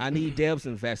investment. I need Dev's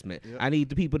investment. Yep. I need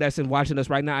the people that's watching us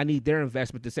right now. I need their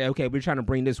investment to say, okay, we're trying to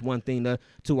bring this one thing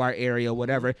to our area,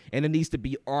 whatever, and it needs to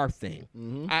be our thing.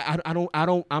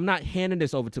 I'm not handing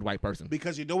this over to the white person.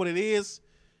 Because you know what it is?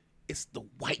 It's the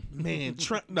white man.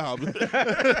 No.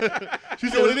 She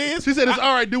said what it is? She said it's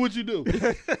all right, do what you do.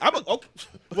 Okay.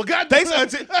 Well, God Thanks,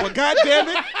 Auntie. Well, God damn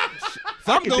it.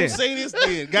 I'm going to then. say this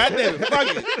then. God damn it. Fuck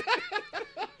it.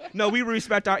 No, we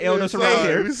respect our elders sorry. around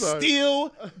here. We sorry.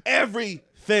 Steal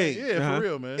everything. Yeah, for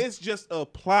real, man. It's just a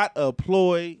plot, a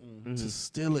ploy to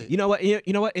steal it. You know what? You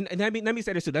know what? And let me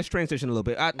say this too. Let's transition a little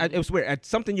bit. It was weird.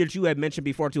 Something that you had mentioned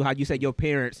before too. How you said your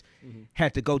parents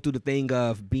had to go through the thing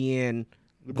of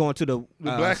going to the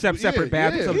black- separate yeah,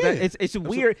 bathrooms. yeah, So yeah. it's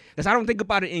weird because I don't think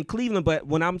about it in Cleveland. But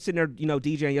when I'm sitting there,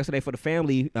 DJing yesterday for the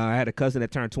family, I had a cousin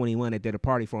that turned 21. They did a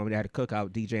party for him. They had a cookout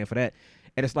DJing for that,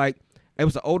 and it's like it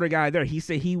was an older guy there. He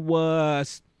said he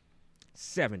was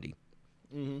 70.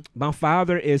 My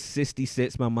father is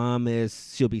 66. My mom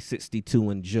she'll be 62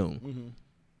 in June.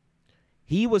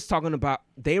 He was talking about,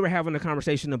 they were having a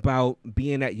conversation about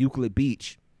being at Euclid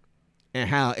Beach and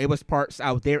how it was parts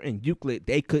out there in Euclid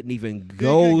they couldn't even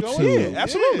go to. in.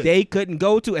 Absolutely. They couldn't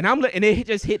go to. And it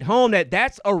just hit home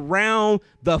that's around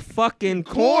the fucking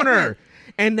corner.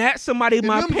 And that's somebody And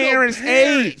my them your parents'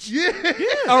 age. Yeah.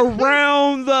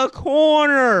 Around the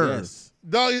corner. Yes.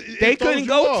 Dog, They couldn't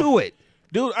go to it.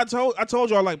 Dude, I told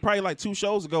y'all probably 2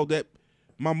 shows ago that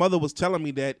my mother was telling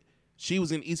me that she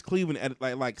was in East Cleveland at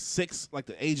like 6, like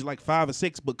the age of like 5 or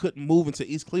 6, but couldn't move into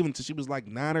East Cleveland until she was like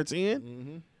 9 or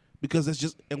 10. Because it's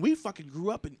just, and we fucking grew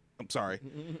up in. I'm sorry,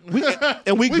 we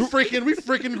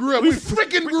freaking grew up. We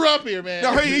freaking grew up here, man.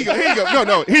 No, here you go.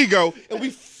 No, here you go. And we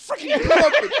freaking grew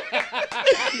up.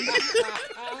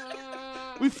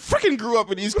 We freaking grew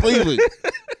up in East Cleveland.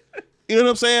 You know what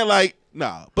I'm saying? Like,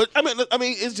 nah. But I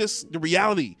mean, it's just the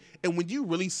reality. And when you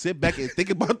really sit back and think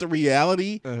about the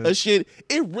reality of shit,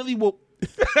 it really will.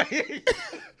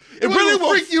 It really will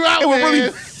freak you out, It will man.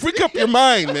 really freak up your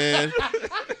mind, man.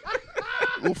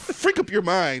 It will freak up your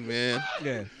mind, man.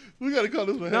 Yeah. We gotta call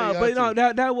this one. No, Hey, but no,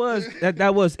 Auntie.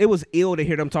 that was it was ill to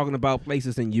hear them talking about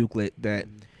places in Euclid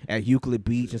at Euclid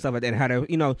Beach and stuff like that. And how to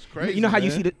crazy, you know how you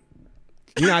man. see the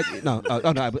no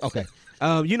okay.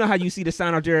 You know how you see the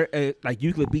sign out there at, like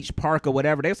Euclid Beach Park or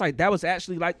whatever. They was like that was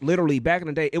actually like literally back in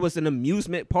the day. It was an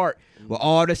amusement park with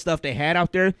all the stuff they had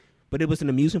out there, but it was an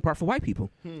amusement park for white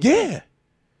people. Yeah.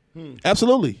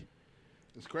 Absolutely.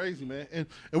 It's crazy, man. And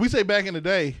we say back in the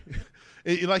day,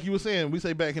 like you were saying, we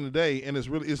say back in the day, and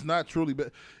it's not truly,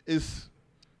 but it's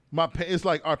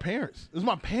like our parents. It's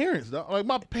my parents, dog. Like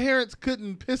my parents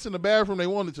couldn't piss in the bathroom they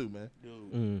wanted to,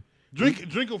 man.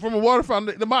 Drink from a water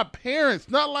fountain. My parents,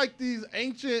 not like these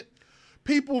ancient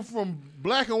people from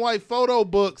black and white photo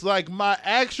books. Like my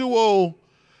actual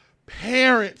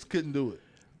parents couldn't do it.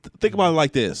 Think about it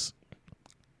like this.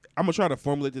 I'm gonna try to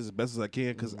formulate this as best as I can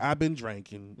because I've been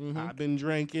drinking. I've been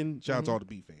drinking. Shout out to all the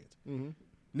B fans.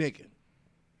 Nigga,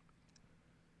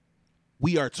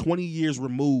 we are 20 years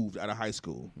removed out of high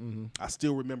school. I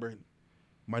still remember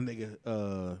my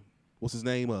nigga, what's his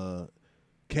name?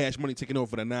 Cash Money taking over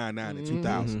for the 9-9 in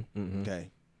 2000. Okay.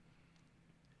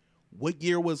 What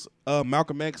year was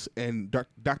Malcolm X and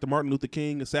Dr. Martin Luther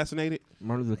King assassinated?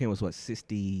 Martin Luther King was what,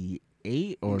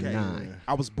 68 or 9?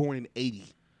 I was born in 80.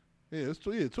 Yeah, it's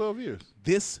 12 years.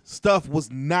 This stuff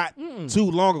was not too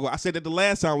long ago. I said that the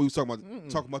last time we was talking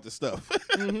about this stuff.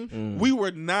 We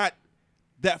were not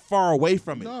that far away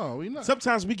from it. No, we not.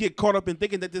 Sometimes we get caught up in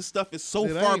thinking that this stuff is so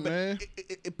It far ain't, back. man.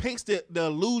 It paints the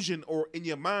illusion or in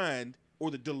your mind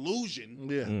or the delusion.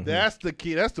 Yeah, that's the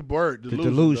key. That's the word. The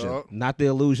delusion, dog. not the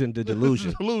illusion. The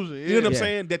delusion. Delusion. Yeah. You know what I'm Yeah.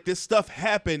 saying? That this stuff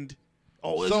happened.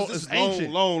 Oh, So this it's is long,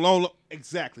 ancient. long.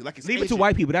 Exactly. Like it's Leave it to ancient.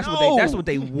 white people. That's No. what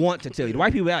they want to tell you. The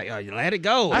white people, like, oh, let it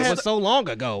go. It was so long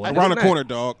ago. Around the corner,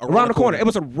 dog. Around the corner. It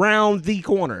was around the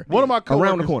corner. One of my coworkers,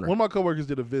 around the corner. One of my coworkers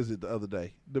did a visit the other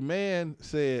day. The man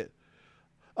said,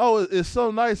 "Oh, it's so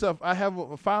nice. I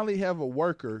finally have a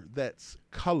worker that's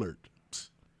colored."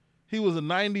 He was a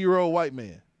 90-year-old white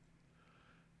man,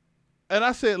 and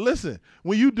I said, "Listen,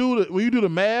 when you do the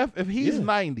math, if he's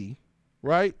 90,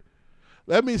 right,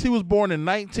 that means he was born in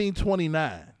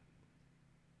 1929.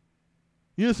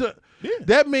 You know, so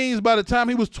that means by the time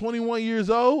he was 21 years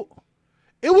old,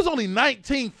 it was only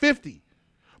 1950."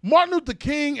 Martin Luther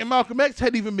King and Malcolm X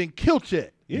hadn't even been killed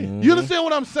yet. Yeah. You understand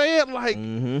what I'm saying? Like,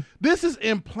 this is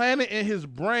implanted in his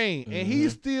brain, and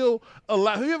he's still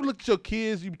alive. Have you ever looked at your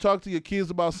kids? You talk to your kids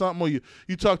about something, or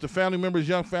you talk to family members,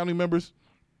 young family members,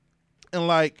 and,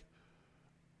 like,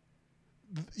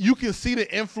 you can see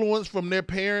the influence from their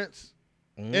parents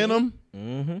in them.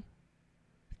 Mm-hmm.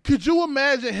 Could you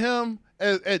imagine him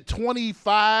at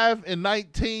 25 in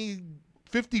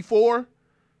 1954?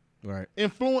 Right.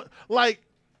 Influence, like,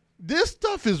 this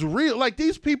stuff is real. Like,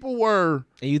 these people were.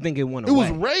 And you think it went It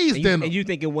away? was raised and you, in them. and you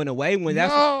think it went away when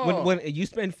that's No. when you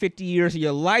spend 50 years of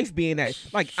your life being that.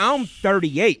 Like, I'm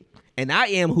 38, and I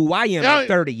am who I am at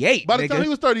 38. By the nigga. time he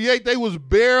was 38,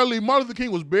 Martin Luther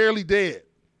King was barely dead.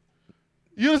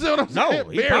 You understand what I'm saying? no,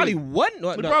 he probably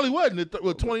wasn't. He probably wasn't.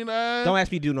 With 29. Don't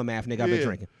ask me to do no math, nigga. I've been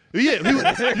drinking. Yeah, he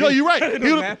was, yo, you're right.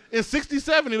 No math. In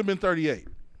 67, he'd have been 38.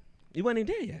 He wasn't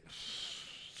even dead yet.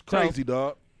 It's crazy,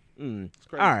 dog. It's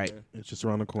crazy, All right. man. It's just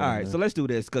around the corner. All right, man. so let's do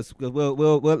this because we'll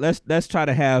let's try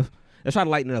to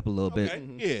lighten it up a little bit.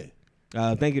 Okay.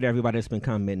 Yeah. Thank you to everybody that's been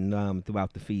commenting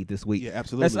throughout the feed this week. Yeah,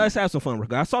 absolutely. Let's have some fun.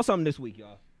 I saw something this week,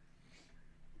 y'all.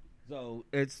 So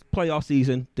it's playoff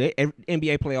season. The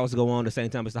NBA playoffs go on the same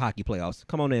time as the hockey playoffs.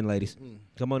 Come on in, ladies.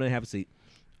 Come on in and have a seat.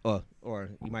 Or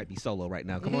you might be solo right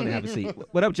now. Come on in and have a seat.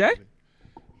 What up, Jay?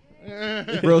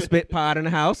 Real Spit Pod in the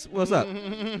house. What's up?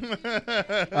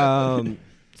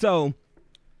 So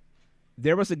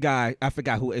there was a guy, I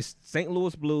forgot who, it's St.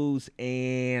 Louis Blues,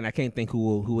 and I can't think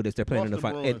who it is. They're playing in the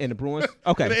Bruins. In the Bruins.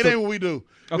 Okay, It ain't what we do.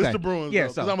 okay. It's the Bruins, Yeah,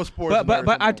 because so I'm a sports But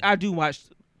nerd. I do watch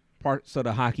parts of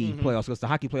the hockey playoffs because the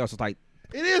hockey playoffs is like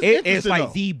It is it's interesting, like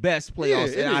though. the best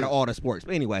playoffs Yeah, it out is. of all the sports.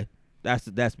 But anyway, that's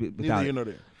Neither without here it. nor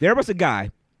there. There was a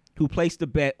guy who placed a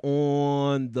bet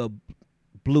on the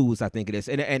Blues, I think it is,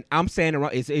 and I'm saying it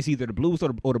wrong. It's either the Blues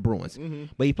or the Bruins,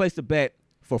 but he placed a bet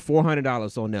for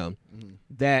 $400 on them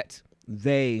that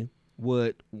they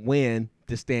would win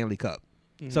the Stanley Cup.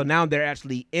 So now they're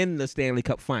actually in the Stanley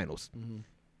Cup Finals.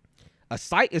 A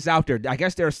site is out there. I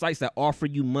guess there are sites that offer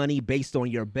you money based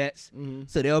on your bets.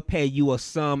 So they'll pay you a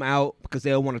sum out because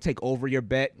they'll want to take over your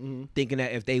bet, thinking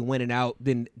that if they win it out,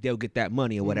 then they'll get that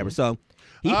money or whatever. So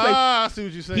I see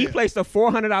what you're saying. he placed a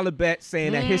 $400 bet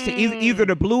saying that his team, either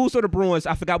the Blues or the Bruins,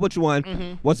 I forgot which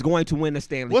one, was going to win the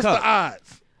Stanley What's Cup. the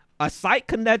odds? A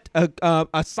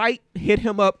site hit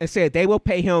him up and said they will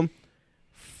pay him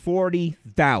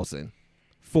 $40,000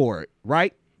 for it,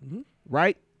 right?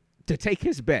 Right? To take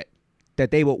his bet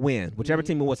that they would win, whichever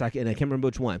team it was, and I can't remember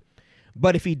which one.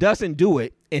 But if he doesn't do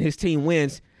it and his team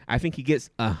wins, I think he gets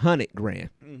 $100,000.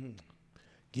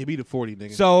 Give me the 40,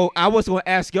 nigga. So I was going to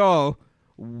ask y'all,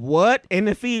 what in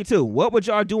the feed too? What would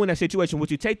y'all do in that situation? Would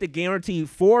you take the guaranteed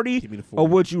 40, Give me the 40. or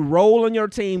would you roll on your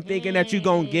team thinking that you're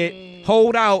gonna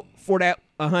hold out for that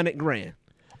 $100,000?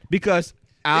 Because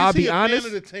I'll Is he be a honest,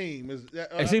 fan of the team? Is that,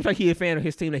 it seems like he's a fan of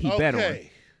his team that he bet on. okay.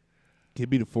 Give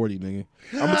me the 40, nigga.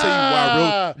 I'm gonna tell you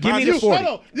why. Give me the 40.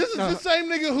 Hold on. This is the same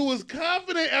nigga who was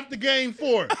confident after game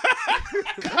 4.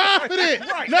 Confident.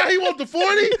 Now he want the 40?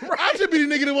 I should be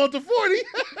the nigga that want the 40.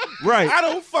 Right. I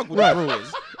don't fuck with the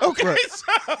Bruins. Okay, so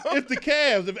If the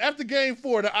Cavs, if after game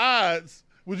 4, the odds,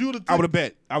 would you have I would have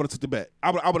bet. I would have took the bet.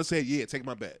 I would have said, yeah, take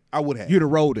my bet. I would have. You'd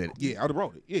have rolled it. Yeah, I would have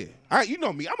rolled it. Yeah, you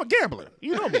know me. I'm a gambler.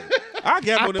 You know me. I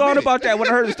gamble. I in a thought minute. about that when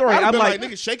I heard the story. I'd I'm been like,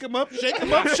 nigga, shake him up, shake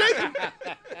him up, shake him.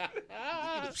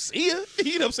 See ya.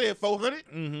 You know what I'm saying?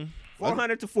 400.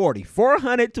 400 to 40.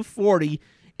 400 to 40,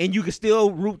 and you can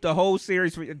still root the whole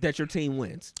series that your team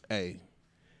wins. Hey,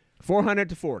 400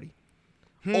 to 40.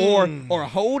 Or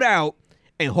hold out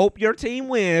and hope your team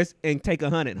wins and take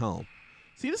 100 home.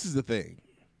 see, this is the thing.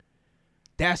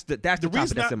 That's the topic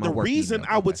reason that's in my the work reason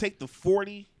email. I would take the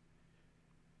 40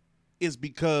 is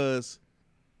because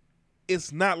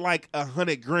it's not like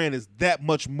 $100,000 is that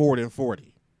much more than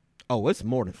 40. Oh, it's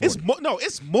more than 40. It's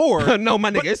more. No, my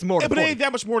nigga, it's more than But it 40. ain't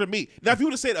that much more than me. Now, if you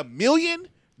would have said $1 million,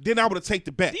 then I would have taken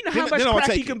the bet. Do you know how much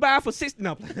crack you can buy for 60?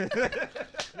 No.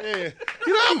 Yeah.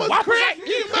 You know how much crack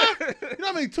you can buy? You know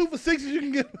how many 2 for 6s you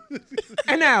can get?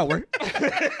 An hour.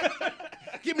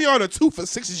 Give me all the 2 for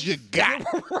 6s you got.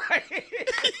 Right.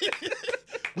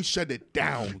 We shut it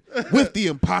down with the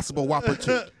Impossible Whopper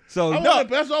too. So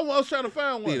That's what I was trying to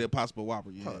find one. Yeah, the Impossible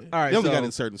Whopper. Yeah. all right. They only so, got it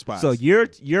in certain spots. So you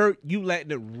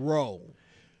letting it roll.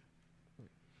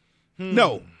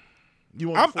 no, You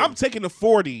want I'm taking the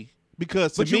 40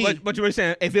 because to me, But you were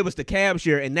saying if it was the Cavs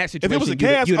here in that situation, it was the you'd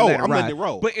Cavs, let it I'm ride. letting it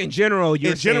roll. But in general,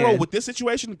 you're saying, with this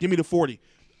situation, give me the 40.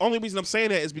 Only reason I'm saying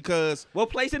that is because well,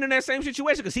 place it in that same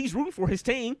situation because he's rooting for his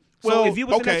team. So well, if you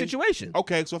was in that okay. situation,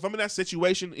 Okay, so if I'm in that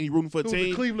situation and you're rooting for a Who's team,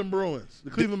 the Cleveland Bruins,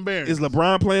 the Cleveland Barons. is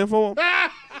LeBron playing for him?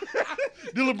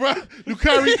 Do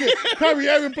Kyrie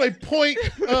Irving play point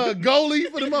goalie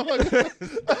for the motherfucker?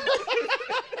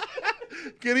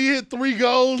 Can he hit 3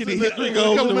 goals? Can he hit 3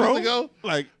 goals in a row?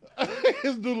 Like,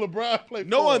 do LeBron play?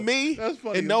 Knowing me, that's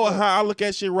funny. And knowing how I look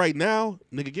at shit right now,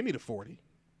 nigga, give me the 40.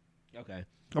 Okay. I'm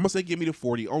gonna say give me the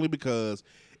 40 only because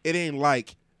it ain't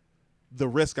like the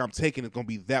risk I'm taking is gonna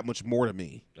be that much more to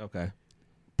me. Okay.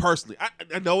 Personally,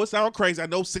 I know it sounds crazy. I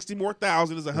know 60 more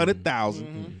thousand is 100,000.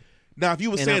 Mm-hmm. Now, if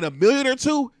you were saying $1 million or $2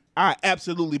 million, I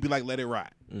absolutely be like, let it ride.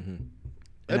 Mm-hmm.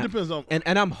 It depends on.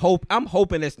 And I'm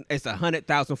hoping it's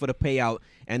 100,000 for the payout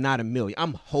and not $1 million.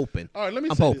 I'm hoping. All right, let me.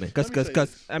 I'm say hoping this.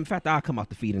 because in fact I'll come out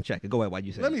the feed and check it. Go ahead while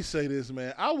you say. Let me say this,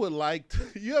 man. I would like to.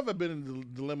 You ever been in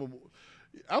a dilemma?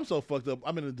 I'm so fucked up.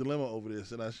 I'm in a dilemma over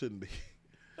this, and I shouldn't be.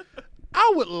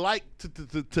 I would like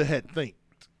to have think.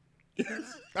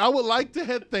 I would like to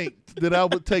have think that I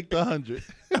would take the 100.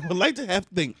 I would like to have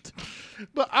thinked.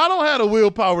 But I don't have the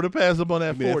willpower to pass up on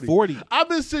that 40. 40. I've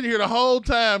been sitting here the whole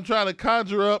time trying to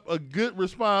conjure up a good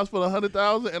response for the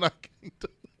 100,000, and I can't do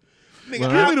it.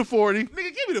 Nigga, give me the 40. Nigga,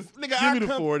 give me the nigga. Give me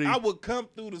the 40. I would come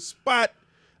through the spot,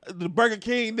 the Burger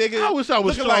King, nigga. I wish I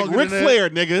was looking like stronger Ric than that. Flair,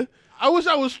 nigga. I wish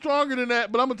I was stronger than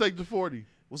that, but I'm gonna take the 40.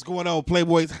 What's going on,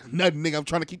 Playboys? Nothing, nigga. I'm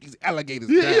trying to keep these alligators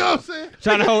You down. know what I'm saying?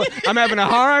 Trying to hold. I'm having a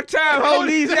hard time holding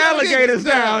these alligators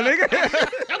down, nigga.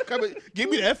 I'm coming. Give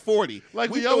me that 40. Like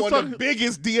we when y'all was throwing the talking-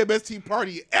 biggest DMST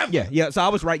party ever. Yeah. So I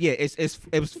was right. Yeah,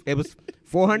 it was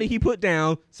 400 he put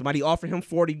down. Somebody offered him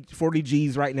 40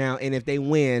 G's right now, and if they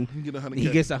win, You get 100K.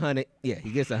 he gets 100. Yeah, he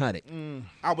gets 100.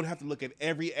 I would have to look at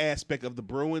every aspect of the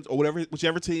Bruins or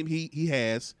whichever team he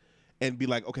has, and be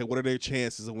like, okay, what are their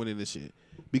chances of winning this shit?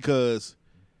 Because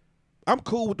I'm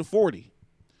cool with the 40.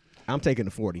 I'm taking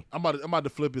the 40. I'm about to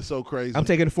flip it so crazy. I'm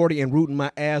taking the 40 and rooting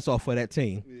my ass off for that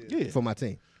team. Yeah. For my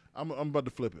team. I'm about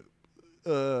to flip it.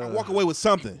 I walk away with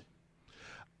something.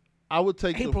 I would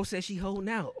take April says she holding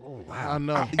out. Oh wow. I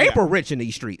know. April rich in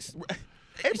these streets.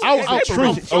 I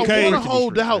truth, okay? want to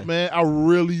hold out, man. I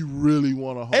really, really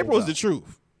want to hold April is out. the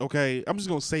truth. Okay, I'm just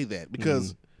gonna say that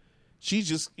because she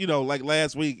just, like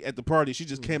last week at the party, she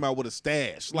just came out with a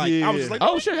stash. Like I was just like,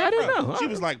 Oh shit, I didn't know. She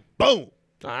was like, boom,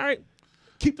 All right.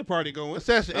 keep the party going.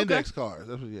 Stash the index cards.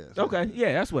 That's what. Yeah. Okay.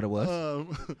 Yeah, that's what it was.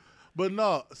 But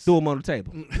no, Threw them on the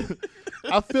table.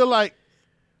 I feel like,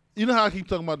 you know how I keep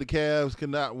talking about the Cavs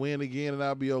cannot win again and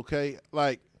I'll be okay?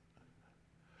 Like,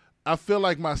 I feel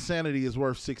like my sanity is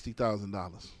worth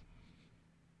 $60,000.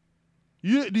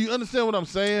 Do you understand what I'm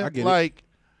saying? I get it. Like,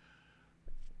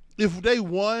 if they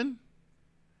won,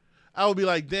 I would be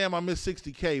like, damn, I missed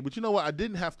 $60K. But you know what? I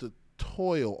didn't have to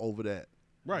toil over that.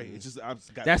 Right. It's just I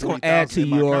just got That's gonna 40,000 add to in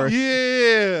my your- account.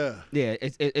 Yeah. Yeah,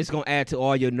 it's gonna add to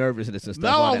all your nervousness and stuff.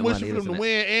 Now all I'm that wishing money, for them to isn't it?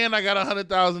 win, and I got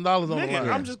 $100,000 on the Nigga, line.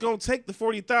 I'm just gonna take the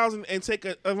 40,000 and take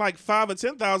a like 5 or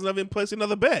 10,000 of it and place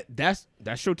another bet. That's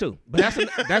true too. But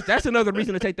that's another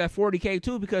reason to take that 40K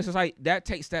too, because it's like that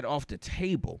takes that off the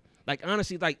table. Like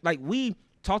honestly, like we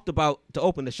talked about to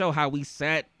open the show how we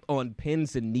sat on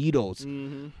pins and needles,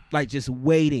 like just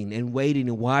waiting and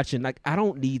watching. Like I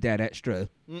don't need that extra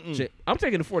shit. I'm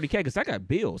taking the 40K because I got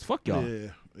bills. Fuck y'all. Yeah.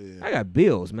 I got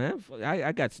bills, man.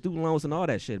 I got student loans and all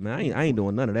that shit, man. I ain't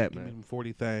doing none of that, Give me man. them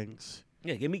 40 things.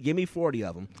 Yeah, give me 40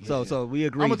 of them. So we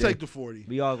agree. I'm going to then. take the 40.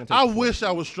 We all gonna take I the 40. wish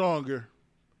I was stronger.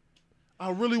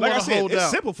 I really Like I want to said, hold it's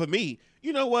out. simple for me.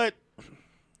 You know what?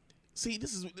 See,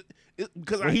 this is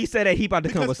because When he said that he about to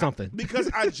come with something. because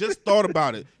I just thought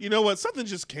about it. You know what? Something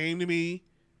just came to me.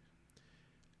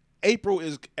 April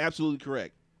is absolutely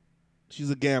correct. She's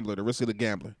a gambler, the risk of the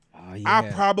gambler. Oh, I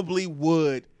yeah. probably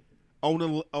would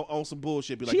on some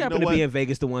bullshit. Be like, She you know happened to what? be in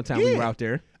Vegas the one time we Yeah. were out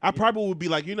there. I probably would be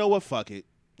like, you know what? Fuck it.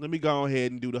 Let me go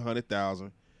ahead and do the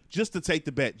 100,000 just to take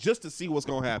the bet, just to see what's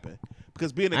gonna happen.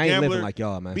 Because being a I ain't gambler, living like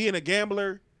y'all, man. being a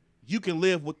gambler, you can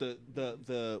live with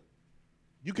the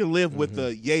you can live with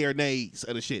the yay or nays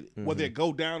of the shit, whether it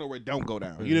go down or it don't go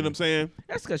down. You know what I'm saying?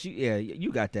 That's because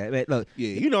you got that. Man, look, Yeah,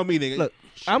 you know me, nigga. look.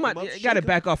 Shake 'em up, Got shake to 'em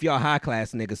back off y'all high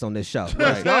class niggas on this show.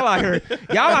 Right. y'all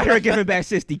out here giving back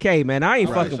 60K, man. I ain't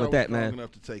I fucking wish I with was that, strong man.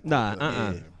 enough to take Nah,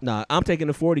 that. nah. I'm taking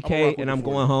the I'ma rock 40K with and the I'm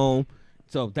 40. going home.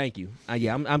 So thank you.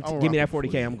 Yeah, I'm I'ma give me that rock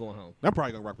with the 40K. 40. I'm going home. I'm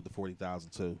probably gonna rock with the 40,000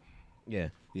 too. Yeah.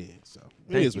 Yeah, so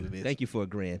it Thank is you. what it is. Thank you for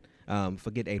agreeing.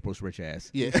 Forget April's rich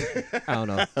ass. Yeah, I don't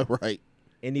know. right.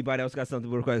 Anybody else got something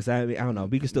to request? I don't know.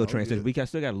 We can still transition. good. We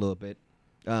still got a little bit.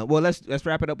 Well, let's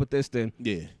wrap it up with this then.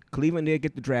 Yeah, Cleveland did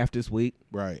get the draft this week.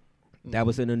 right. That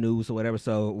was in the news or whatever.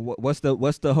 So what's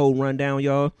the whole rundown,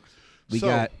 y'all?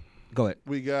 Go ahead.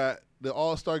 We got the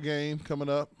All-Star game coming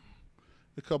up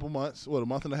in a couple months. A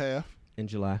month and a half. in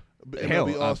July. MLB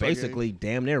Hell, All-Star basically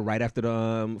damn near right after the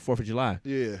 4th of July.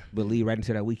 Yeah. But lead right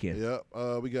into that weekend.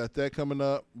 Yep. We got that coming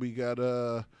up. We got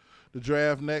the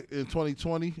draft next in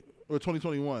 2020 or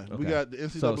 2021. We Okay. got the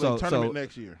NCAA tournament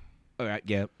next year. All right.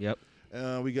 Yep.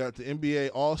 We got the NBA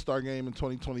All-Star game in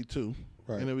 2022.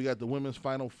 Right. And then we got the Women's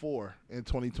Final Four in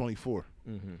 2024.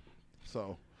 Mm-hmm.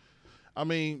 So, I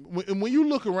mean, when you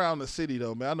look around the city,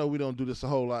 though, man, I know we don't do this a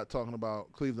whole lot talking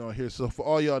about Cleveland on here. So for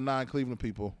all y'all non-Cleveland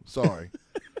people, sorry.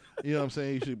 You know what I'm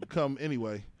saying? You should come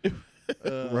anyway.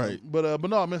 Right. But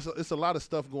no, I mean, it's a lot of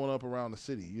stuff going up around the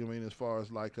city. You know what I mean? As far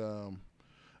as like,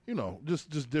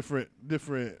 just different,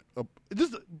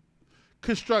 just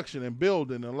construction and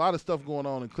building and a lot of stuff going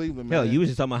on in Cleveland, man. Hell, you was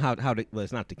just talking about how well,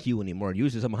 it's not the Q anymore. You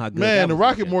was just talking about how good. Man, that the was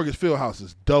Rocket looking. Mortgage Fieldhouse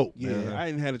is dope, Yeah, man. I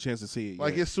didn't had a chance to see it.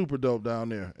 Like yet. it's super dope down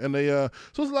there, and they so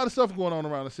there's a lot of stuff going on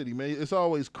around the city, man. It's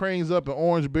always cranes up and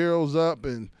orange barrels up,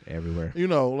 and everywhere.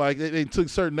 like they took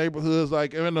certain neighborhoods,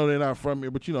 like I know they're not from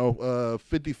here, but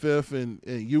 55th and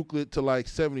Euclid to like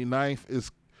 79th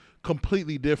is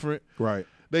completely different. Right.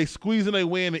 They squeezing their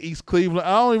way into East Cleveland.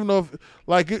 I don't even know if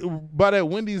by that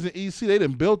Wendy's in EC, they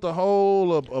done built the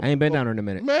whole. I ain't been down there in a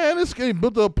minute. Man, they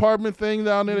built the apartment thing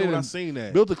down there. You know They what, I done seen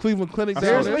that. built the Cleveland Clinic down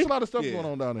there. Seriously? There's a lot of stuff Yeah. going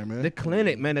on down there, man. The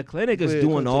clinic, man. The clinic is Yeah,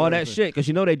 doing clinic's all and that everything. shit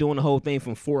because they doing the whole thing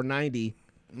from 490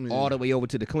 all the way over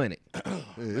to the clinic. Yeah,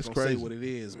 It's it's crazy. Say what it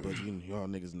is, but y'all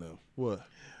niggas know What?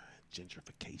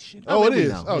 gentrification. Oh, it we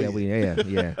is. know. Oh, yeah, yeah.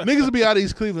 yeah. Niggas will be out of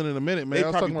East Cleveland in a minute, man. They I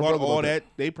was probably talking to my bought brother all about that.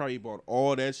 They probably bought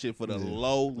all that shit for the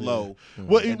low.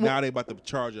 Well, And now they about to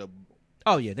charge a.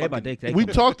 Oh yeah, they about they We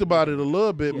talked about it a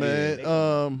little bit, Yeah, man.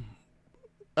 yeah,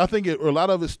 I think a lot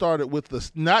of it started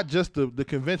with not just the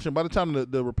convention. By the time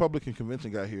the Republican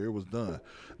convention got here, it was done.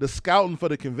 The scouting for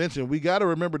the convention. We got to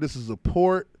remember this is a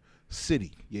port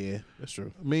city, Yeah, that's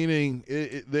true. meaning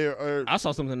there are. I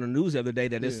saw something in the news the other day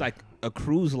that it's like a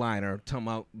cruise liner talking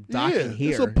about docking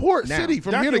here. It's a port now. city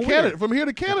from here to Docking Canada. where? From here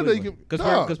to Canada, you can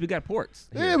Because we got ports.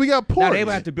 yeah, here. we got ports. Now they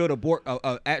might have to build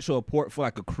a actual port for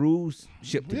like a cruise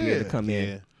ship to be able to come Yeah.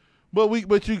 in. But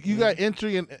you got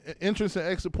entrance and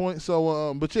exit points.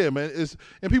 So but yeah, man,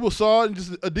 and people saw it and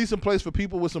just a decent place for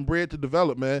people with some bread to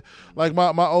develop, man. Like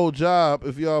my old job,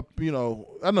 if y'all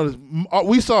I know this,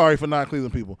 we sorry for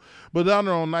non-Cleveland people, but down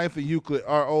there on 9th and Euclid,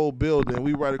 our old building,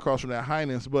 we right across from that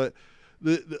Heinens, but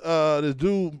the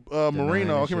dude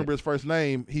Marino, I can't remember his first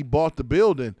name, he bought the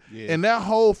building, and that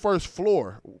whole first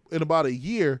floor in about a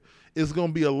year is going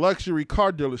to be a luxury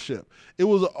car dealership. It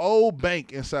was an old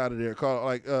bank inside of there called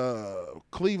like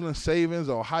Cleveland Savings,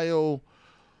 Ohio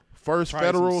First Probably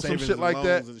Federal, some savings shit and like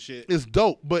that. loans and shit. It's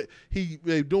dope, but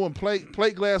they doing plate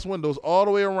glass windows all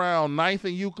the way around 9th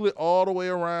and Euclid, all the way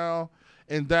around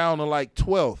and down to like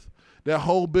 12th. That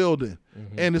whole building,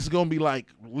 and it's gonna be like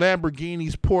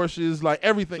Lamborghinis, Porsches, like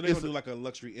everything. So they're gonna do like a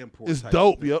luxury import. It's type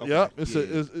dope. thing. Yep, Okay. yep.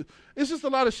 Yeah. It's just a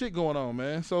lot of shit going on,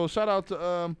 man. So shout out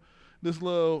to this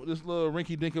little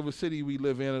rinky dink of a city we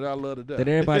live in that I love to death. That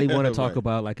everybody want to talk Right.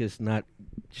 about like it's not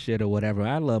shit or whatever.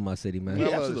 I love my city, man. Yeah,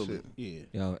 Yeah, I love this absolutely. shit. Yeah.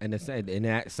 You know, and in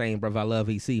that same breath, I love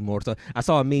EC more. So I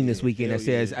saw a meme this weekend that hell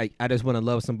says, yeah. "I just want to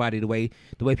love somebody the way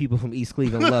people from East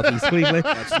Cleveland love East Cleveland."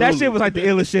 That shit was like the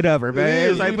illest shit ever, man. is.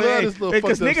 It's like, We man, love this little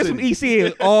because fucked up niggas from city.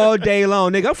 EC all day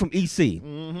long, nigga. I'm from EC.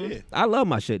 Yeah. I love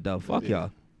my shit though. Fuck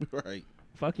y'all. Right.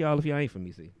 Fuck y'all if y'all ain't from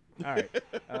EC. All right.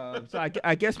 So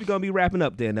I guess we're gonna be wrapping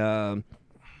up then.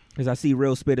 Because I see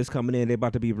Real Spit is coming in. They're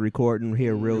about to be recording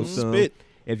here real soon. Spit.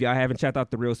 If y'all haven't checked out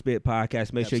the Real Spit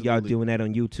podcast, make sure y'all Absolutely. doing that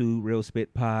on YouTube, Real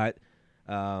Spit Pod.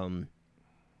 And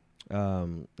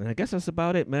I guess that's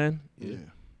about it, man. Yeah.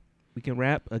 We can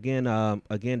wrap again.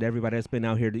 Again, to everybody that's been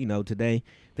out here, today,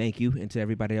 thank you, and to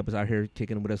everybody that was out here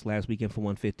kicking with us last weekend for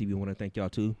 150, we want to thank y'all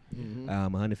too.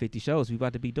 150 shows, we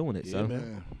about to be doing it. Yeah, so,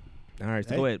 Man. all right,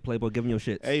 so Hey. go ahead, Playboy, give them your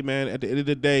shit. Hey man, at the end of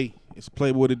the day, it's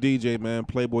Playboy the DJ, man.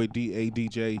 Playboy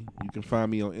DADJ. You can find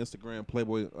me on Instagram,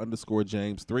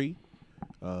 Playboy_James3.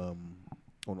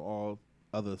 On all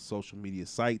other social media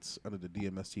sites under the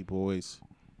DMST Boys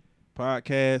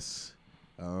podcast.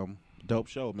 Dope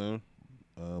show, man.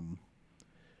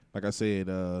 Like I said,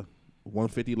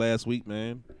 150 last week,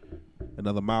 man.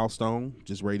 Another milestone.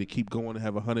 Just ready to keep going and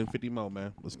have 150 more,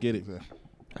 man. Let's get it.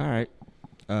 All right,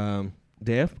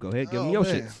 Dev, go ahead, give them your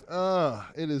man. shits.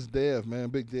 It is Dev, man.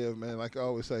 Big Dev, man. Like I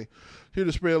always say, here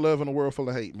to spread love in a world full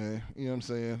of hate, man. You know what I'm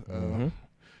saying?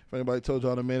 If anybody told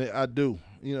y'all in a minute, I do.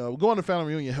 Going to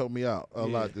family reunion helped me out a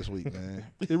lot this week, man.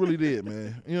 It really did,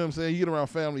 man. You know what I'm saying? You get around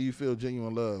family, you feel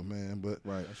genuine love, man. But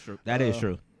Right. That's true. That is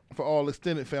true. for all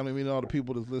extended family, meaning all the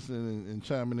people that's listening and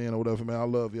chiming in or whatever, man, I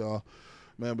love y'all.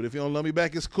 Man, but if you don't love me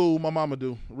back, it's cool. My mama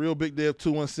do. Real Big Dev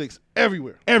 216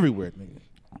 everywhere. Everywhere, nigga.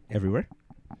 Everywhere.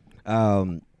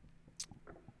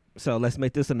 So let's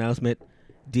make this announcement.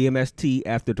 DMST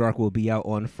After Dark will be out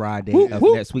on Friday Whoop, of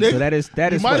whoop. next week. So that is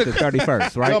what, the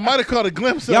 31st, right? Y'all might have caught a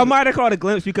glimpse of Y'all it. might have caught a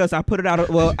glimpse because I put it out.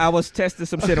 Well, I was testing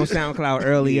some shit on SoundCloud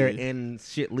earlier and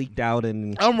shit leaked out.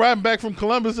 And I'm riding back from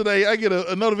Columbus today. I get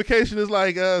a notification. It's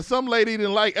like some lady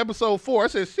didn't like episode 4. I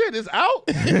said, "Shit, it's out."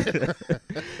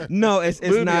 no, it's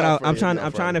We'll be not out out. Friday.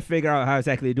 I'm trying to figure out how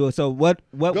exactly to do it. So what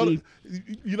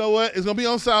You know what? It's gonna be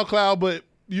on SoundCloud, but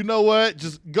you know what?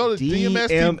 Just go to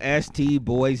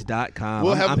DMSTboys.com.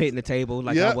 We'll I'm hitting the table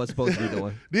like I was supposed to be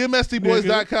doing.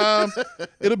 DMSTboys.com.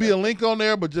 It'll be a link on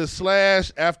there, but just /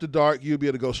 After Dark. You'll be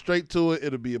able to go straight to it.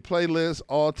 It'll be a playlist,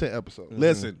 all 10 episodes.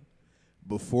 Listen,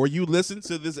 before you listen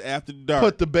to this After Dark,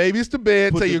 Put the babies to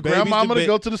bed. Tell your grandmama to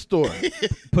go to the store.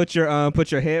 Put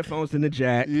your headphones in the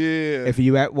jack. Yeah. If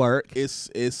you at work, it's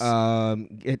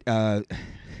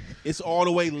It's all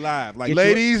the way live. Like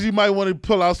ladies, you might want to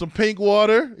pull out some pink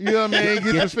water. You know what I mean?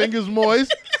 Get your fingers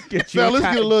moist. Fellas,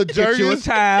 get a little Get you a jerky.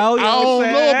 towel. You I know what don't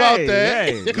I'm know about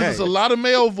saying? that because it's a lot of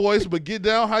male voice, but get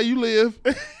down how you live.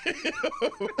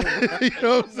 You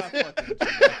know what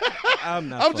I'm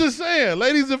saying? I'm just saying,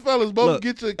 ladies and fellas, both Look,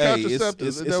 get your hey,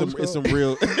 contraceptives. it's some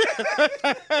real.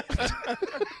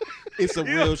 It's some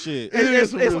real shit.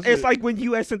 It's like when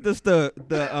you had sent us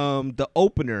the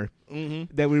opener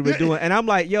that we were doing, and I'm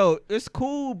like, yo, it's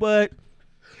cool, but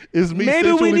It's me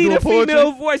maybe we sensually need doing a female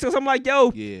poetry. voice. Because I'm like,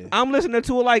 yo, Yeah. I'm listening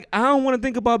to it like I don't want to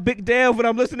think about Big Dev when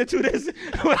I'm listening to this.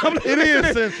 It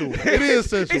is sensual. It is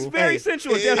sensual. It's very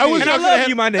sensual. I wish and I I could've love had-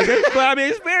 you, my nigga. But I mean,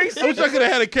 it's very I wish sensual. I could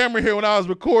have had a camera here when I was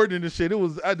recording this shit. It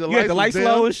was the You had the lights was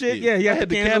low down. and shit. Yeah. Yeah, you I had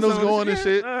the candles on going and Yeah,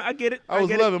 shit. I get it. I was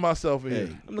get it. loving myself in Hey,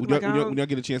 here. I'm when looking like y'all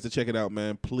get a chance to check it out,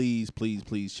 man, please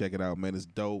check it out, man. It's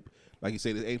dope. Like you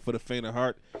said, it ain't for the faint of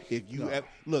heart. If you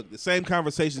look, the same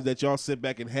conversations that y'all sit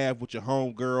back and have with your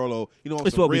home girl, or on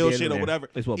It's some what we real did shit in or there. whatever,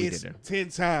 It's what we did there. 10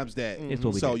 times that. It's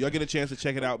what we So did. y'all get a chance to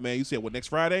check it out, man. You said what, next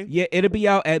Friday? Yeah, it'll be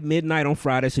out at midnight on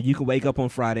Friday, so you can wake up on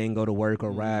Friday and go to work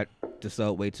or ride the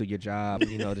subway to your job,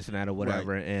 this and that or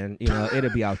whatever, and it'll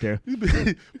be out there.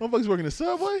 Motherfuckers working the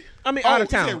subway? I mean, out of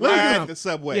you town. said Out of ride town. the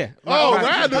subway. Yeah. Oh,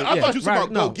 ride the- I thought you was ride- about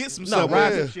to go get some no, subway.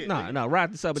 ride Yeah. the- No,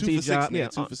 ride the subway 2 to for your 6, job. man, Yeah,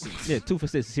 2 for 6. Yeah, 2 for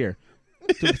 6 is here.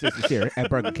 2 for 6 is here at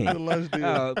Burger King. The lunch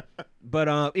deal. But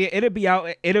it'll be out.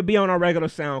 It'll be on our regular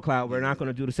SoundCloud. We're not going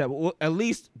to do the separate. Well, at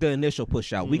least the initial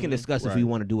push out. We can discuss if we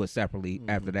want to do it separately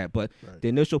after that. But the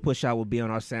initial push out will be on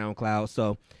our SoundCloud.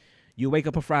 So you wake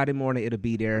up on Friday morning, it'll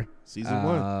be there. Season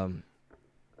 1.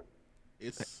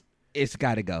 It's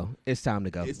got to go. It's time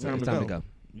to go. It's time to go.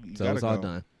 You So gotta it's all go.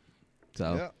 done.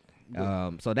 So,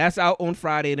 Yeah. so that's out on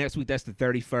Friday next week. That's the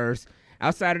 31st.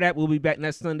 Outside of that, we'll be back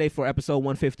next Sunday for episode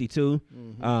 152.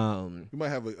 We might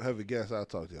have a guest. I'll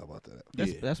talk to y'all about that.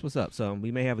 That's what's up. So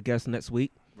we may have a guest next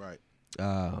week. Right.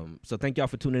 So thank y'all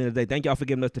for tuning in today. Thank y'all for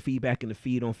giving us the feedback and the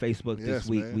feed on Facebook this Yes,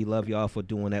 week. man. We love y'all for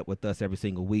doing that with us every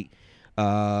single week.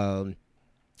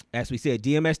 As we said,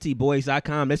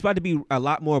 DMSTboys.com. It's about to be a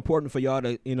lot more important for y'all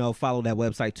to follow that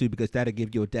website too, because that'll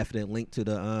give you a definite link to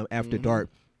the After Dark.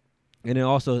 And then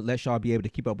also let y'all be able to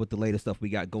keep up with the latest stuff we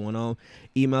got going on.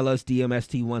 Email us,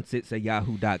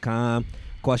 dmst16@yahoo.com.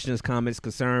 Questions, comments,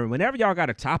 concern. Whenever y'all got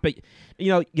a topic,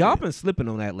 y'all been slipping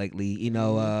on that lately.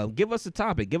 Give us a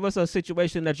topic. Give us a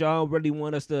situation that y'all really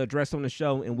want us to address on the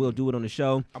show, and we'll do it on the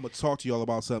show. I'm going to talk to y'all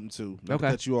about something, too. Not to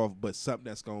Okay. cut you off, but something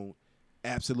that's going to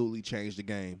absolutely change the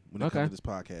game when it comes to this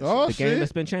podcast. Oh, The shit. game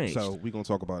has been changed. So we're going to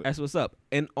talk about it. That's what's up.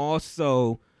 And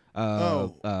also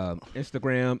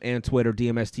Instagram and Twitter,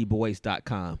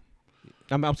 dmstboys.com.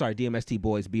 I'm sorry,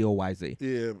 DMSTboys, BOYZ.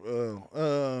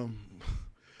 Yeah.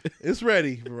 It's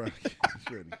ready.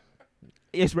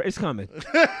 It's coming.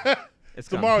 It's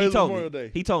Tomorrow coming. is Memorial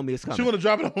Day. He told me it's coming. She want to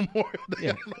drop it on Memorial Day.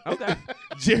 Yeah. Okay.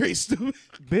 Jerry Stupid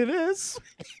Business.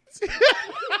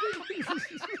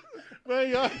 Man,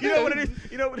 y'all, You know what it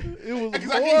is? You know what it is? It was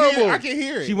I horrible. can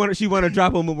hear it. She want to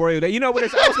drop on Memorial Day. You know what it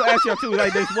is? I was gonna ask y'all too.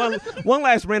 Like, there's one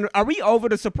last random. Are we over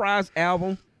the surprise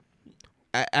album?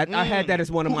 I had that as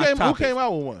one of my Who topics. came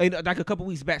out with one? And, like a couple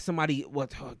weeks back, somebody who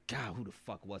the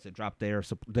fuck was it? Dropped their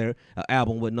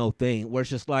album with no thing. Where it's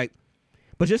just like,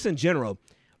 but just in general,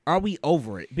 are we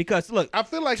over it? Because look, I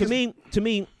feel like to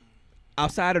me,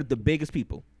 outside of the biggest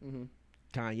people,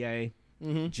 Kanye,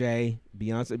 Jay,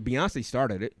 Beyonce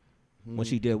started it when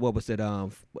she did what was it?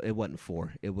 It wasn't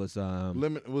 4. It was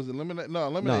Was it Lemonade? No,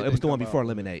 Lemonade. no, it was the one didn't come before out.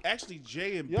 Lemonade. Actually,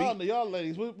 Jay and B. Y'all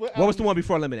ladies. What What was the one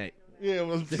before Lemonade? Yeah, it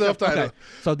was self-titled. Okay.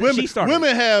 So Women, she started.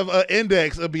 women have an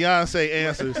index of Beyonce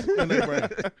answers in their brain.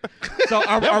 So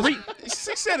are we?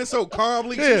 She said it so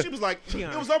calmly. Yeah. She was like,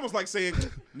 it was almost like saying,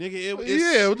 "Nigga, it's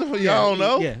Yeah, what the fuck? Y'all don't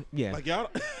know? Yeah. like y'all."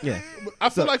 Yeah. I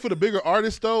feel like for the bigger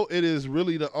artists, though, it is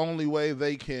really the only way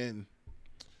they can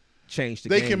changed the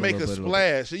they game can make a little bit.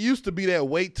 splash. It used to be that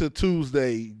wait till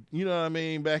Tuesday. You know what I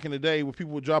mean? Back in the day when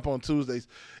people would drop on Tuesdays.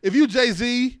 If you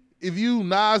Jay-Z, if you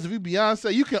Nas, if you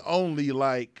Beyonce, you can only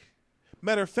like.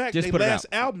 Matter of fact, Just their put it last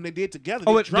out. album they did together.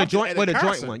 Oh, they the dropped joint, it well, at the a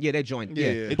joint concert. one, yeah, that joint, Yeah.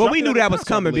 yeah. They But we dropped it knew at a that was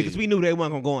concert, I coming believe. because we knew they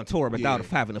weren't gonna go on tour without Yeah.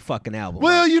 having a fucking album.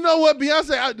 Well, you know what,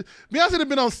 Beyonce had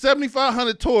been on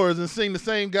 7,500 tours and sing the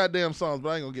same goddamn songs, but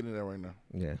I ain't gonna get into that right now.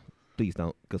 yeah, please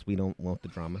don't, because we don't want the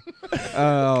drama.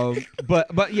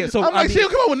 But yeah, so I'm like, I she mean,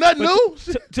 don't come up with nothing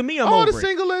new. to me, I'm All over the it.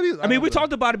 single ladies. I mean, we don't know.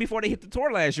 talked about it before they hit the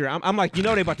tour last year. I'm like, you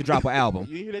know, they about to drop an album.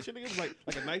 You hear that shit, nigga? Like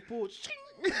a knife pull.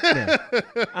 Yeah.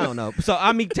 I don't know. So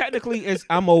I mean, technically,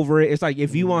 I'm over it. It's like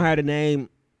if you want to have a name,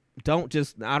 don't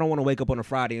just. I don't want to wake up on a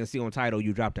Friday and see on Tidal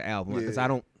you dropped the album because Yeah. I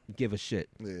don't give a shit.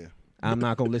 Yeah. I'm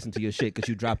not gonna listen to your shit because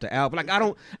you dropped the album. Like I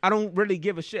don't really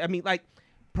give a shit. I mean, like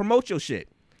promote your shit.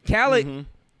 Khaled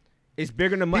is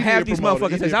bigger than He half did these promote it. motherfuckers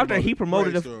He that's did out there. He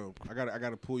promoted it. Brainstorm. I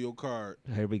gotta pull your card.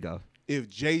 Here we go. If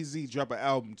Jay-Z drop an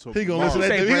album to He gonna listen to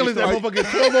Say that. He gonna listen to that brainstorm.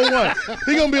 motherfucking 1201.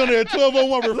 He gonna be on there at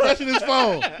 1201 refreshing his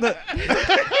phone.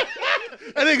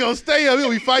 And they gonna stay up. He gonna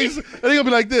be fighting. And they gonna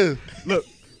be like this. Look.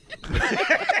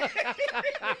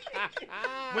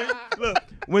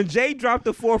 When Jay dropped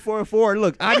the 444,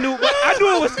 look, I knew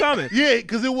it was coming. Yeah,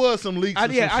 because it was some leaks.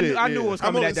 And some shit. I knew it was I'm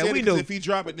coming only that day. saying We it 'cause knew. if he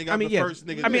drop it, nigga, I I'm mean, the yeah. first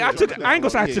nigga. I mean, I ain't gonna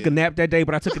say I took a nap that day,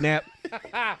 but I took a nap.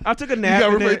 I took a nap. You got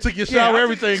and ready, then- took your yeah, shower, I took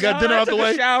everything, a got dinner shower, out the I took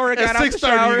way. a shower, got At out the 6:30,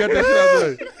 shower. you got that shit out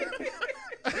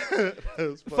the way.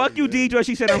 That's funny, Fuck you, man. Deidre.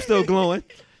 She said I'm still glowing.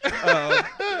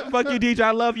 Fuck you, Deidre.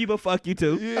 I love you, but fuck you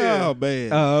too. Yeah. Oh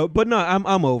man, But no,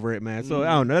 I'm over it, man. So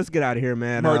I don't know. Let's get out of here,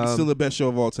 man. Martin's still the best show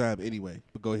of all time. Anyway,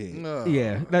 but go ahead. No.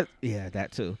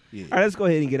 that too. Yeah. All right, let's go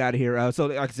ahead and get out of here. So,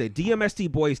 like I said,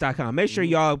 DMSTboys.com. Make sure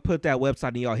y'all put that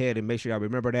website in y'all head and make sure y'all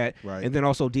remember that. Right. And then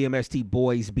also DMST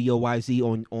Boys, BOYZ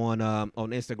on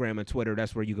Instagram and Twitter.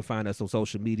 That's where you can find us on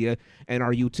social media. And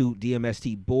our YouTube,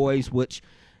 DMST Boys, which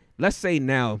let's say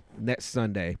now, next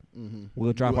Sunday,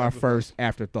 we'll drop our first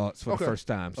afterthoughts for the first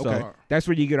time. So Okay. that's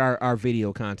where you get our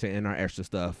video content and our extra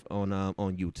stuff on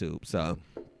YouTube. So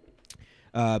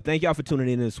thank y'all for tuning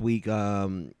in this week.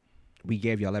 We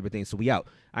gave y'all everything, so we out.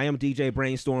 I am DJ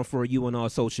Brainstorm for you on all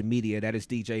social media. That is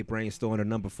DJ Brainstorm, the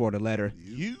number 4, the letter.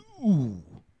 You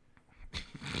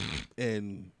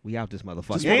and We out this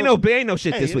motherfucker. Just Ain't no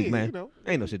shit this Hey, week, hey, man. you know,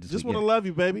 Ain't no shit this just week. want to love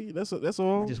you, baby. That's all.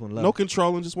 Just wanna love no you.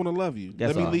 controlling. Just want to love you.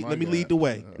 That's let all. me My let me God. lead the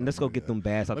way. And let's go get them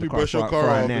bags out Let the me car brush your for car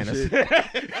our off and nanas.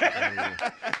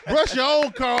 shit. Brush your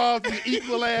own car off, you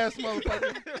equal ass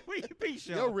motherfucker. Peace,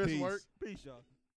 y'all. Your wrist Peace. work. Peace, y'all.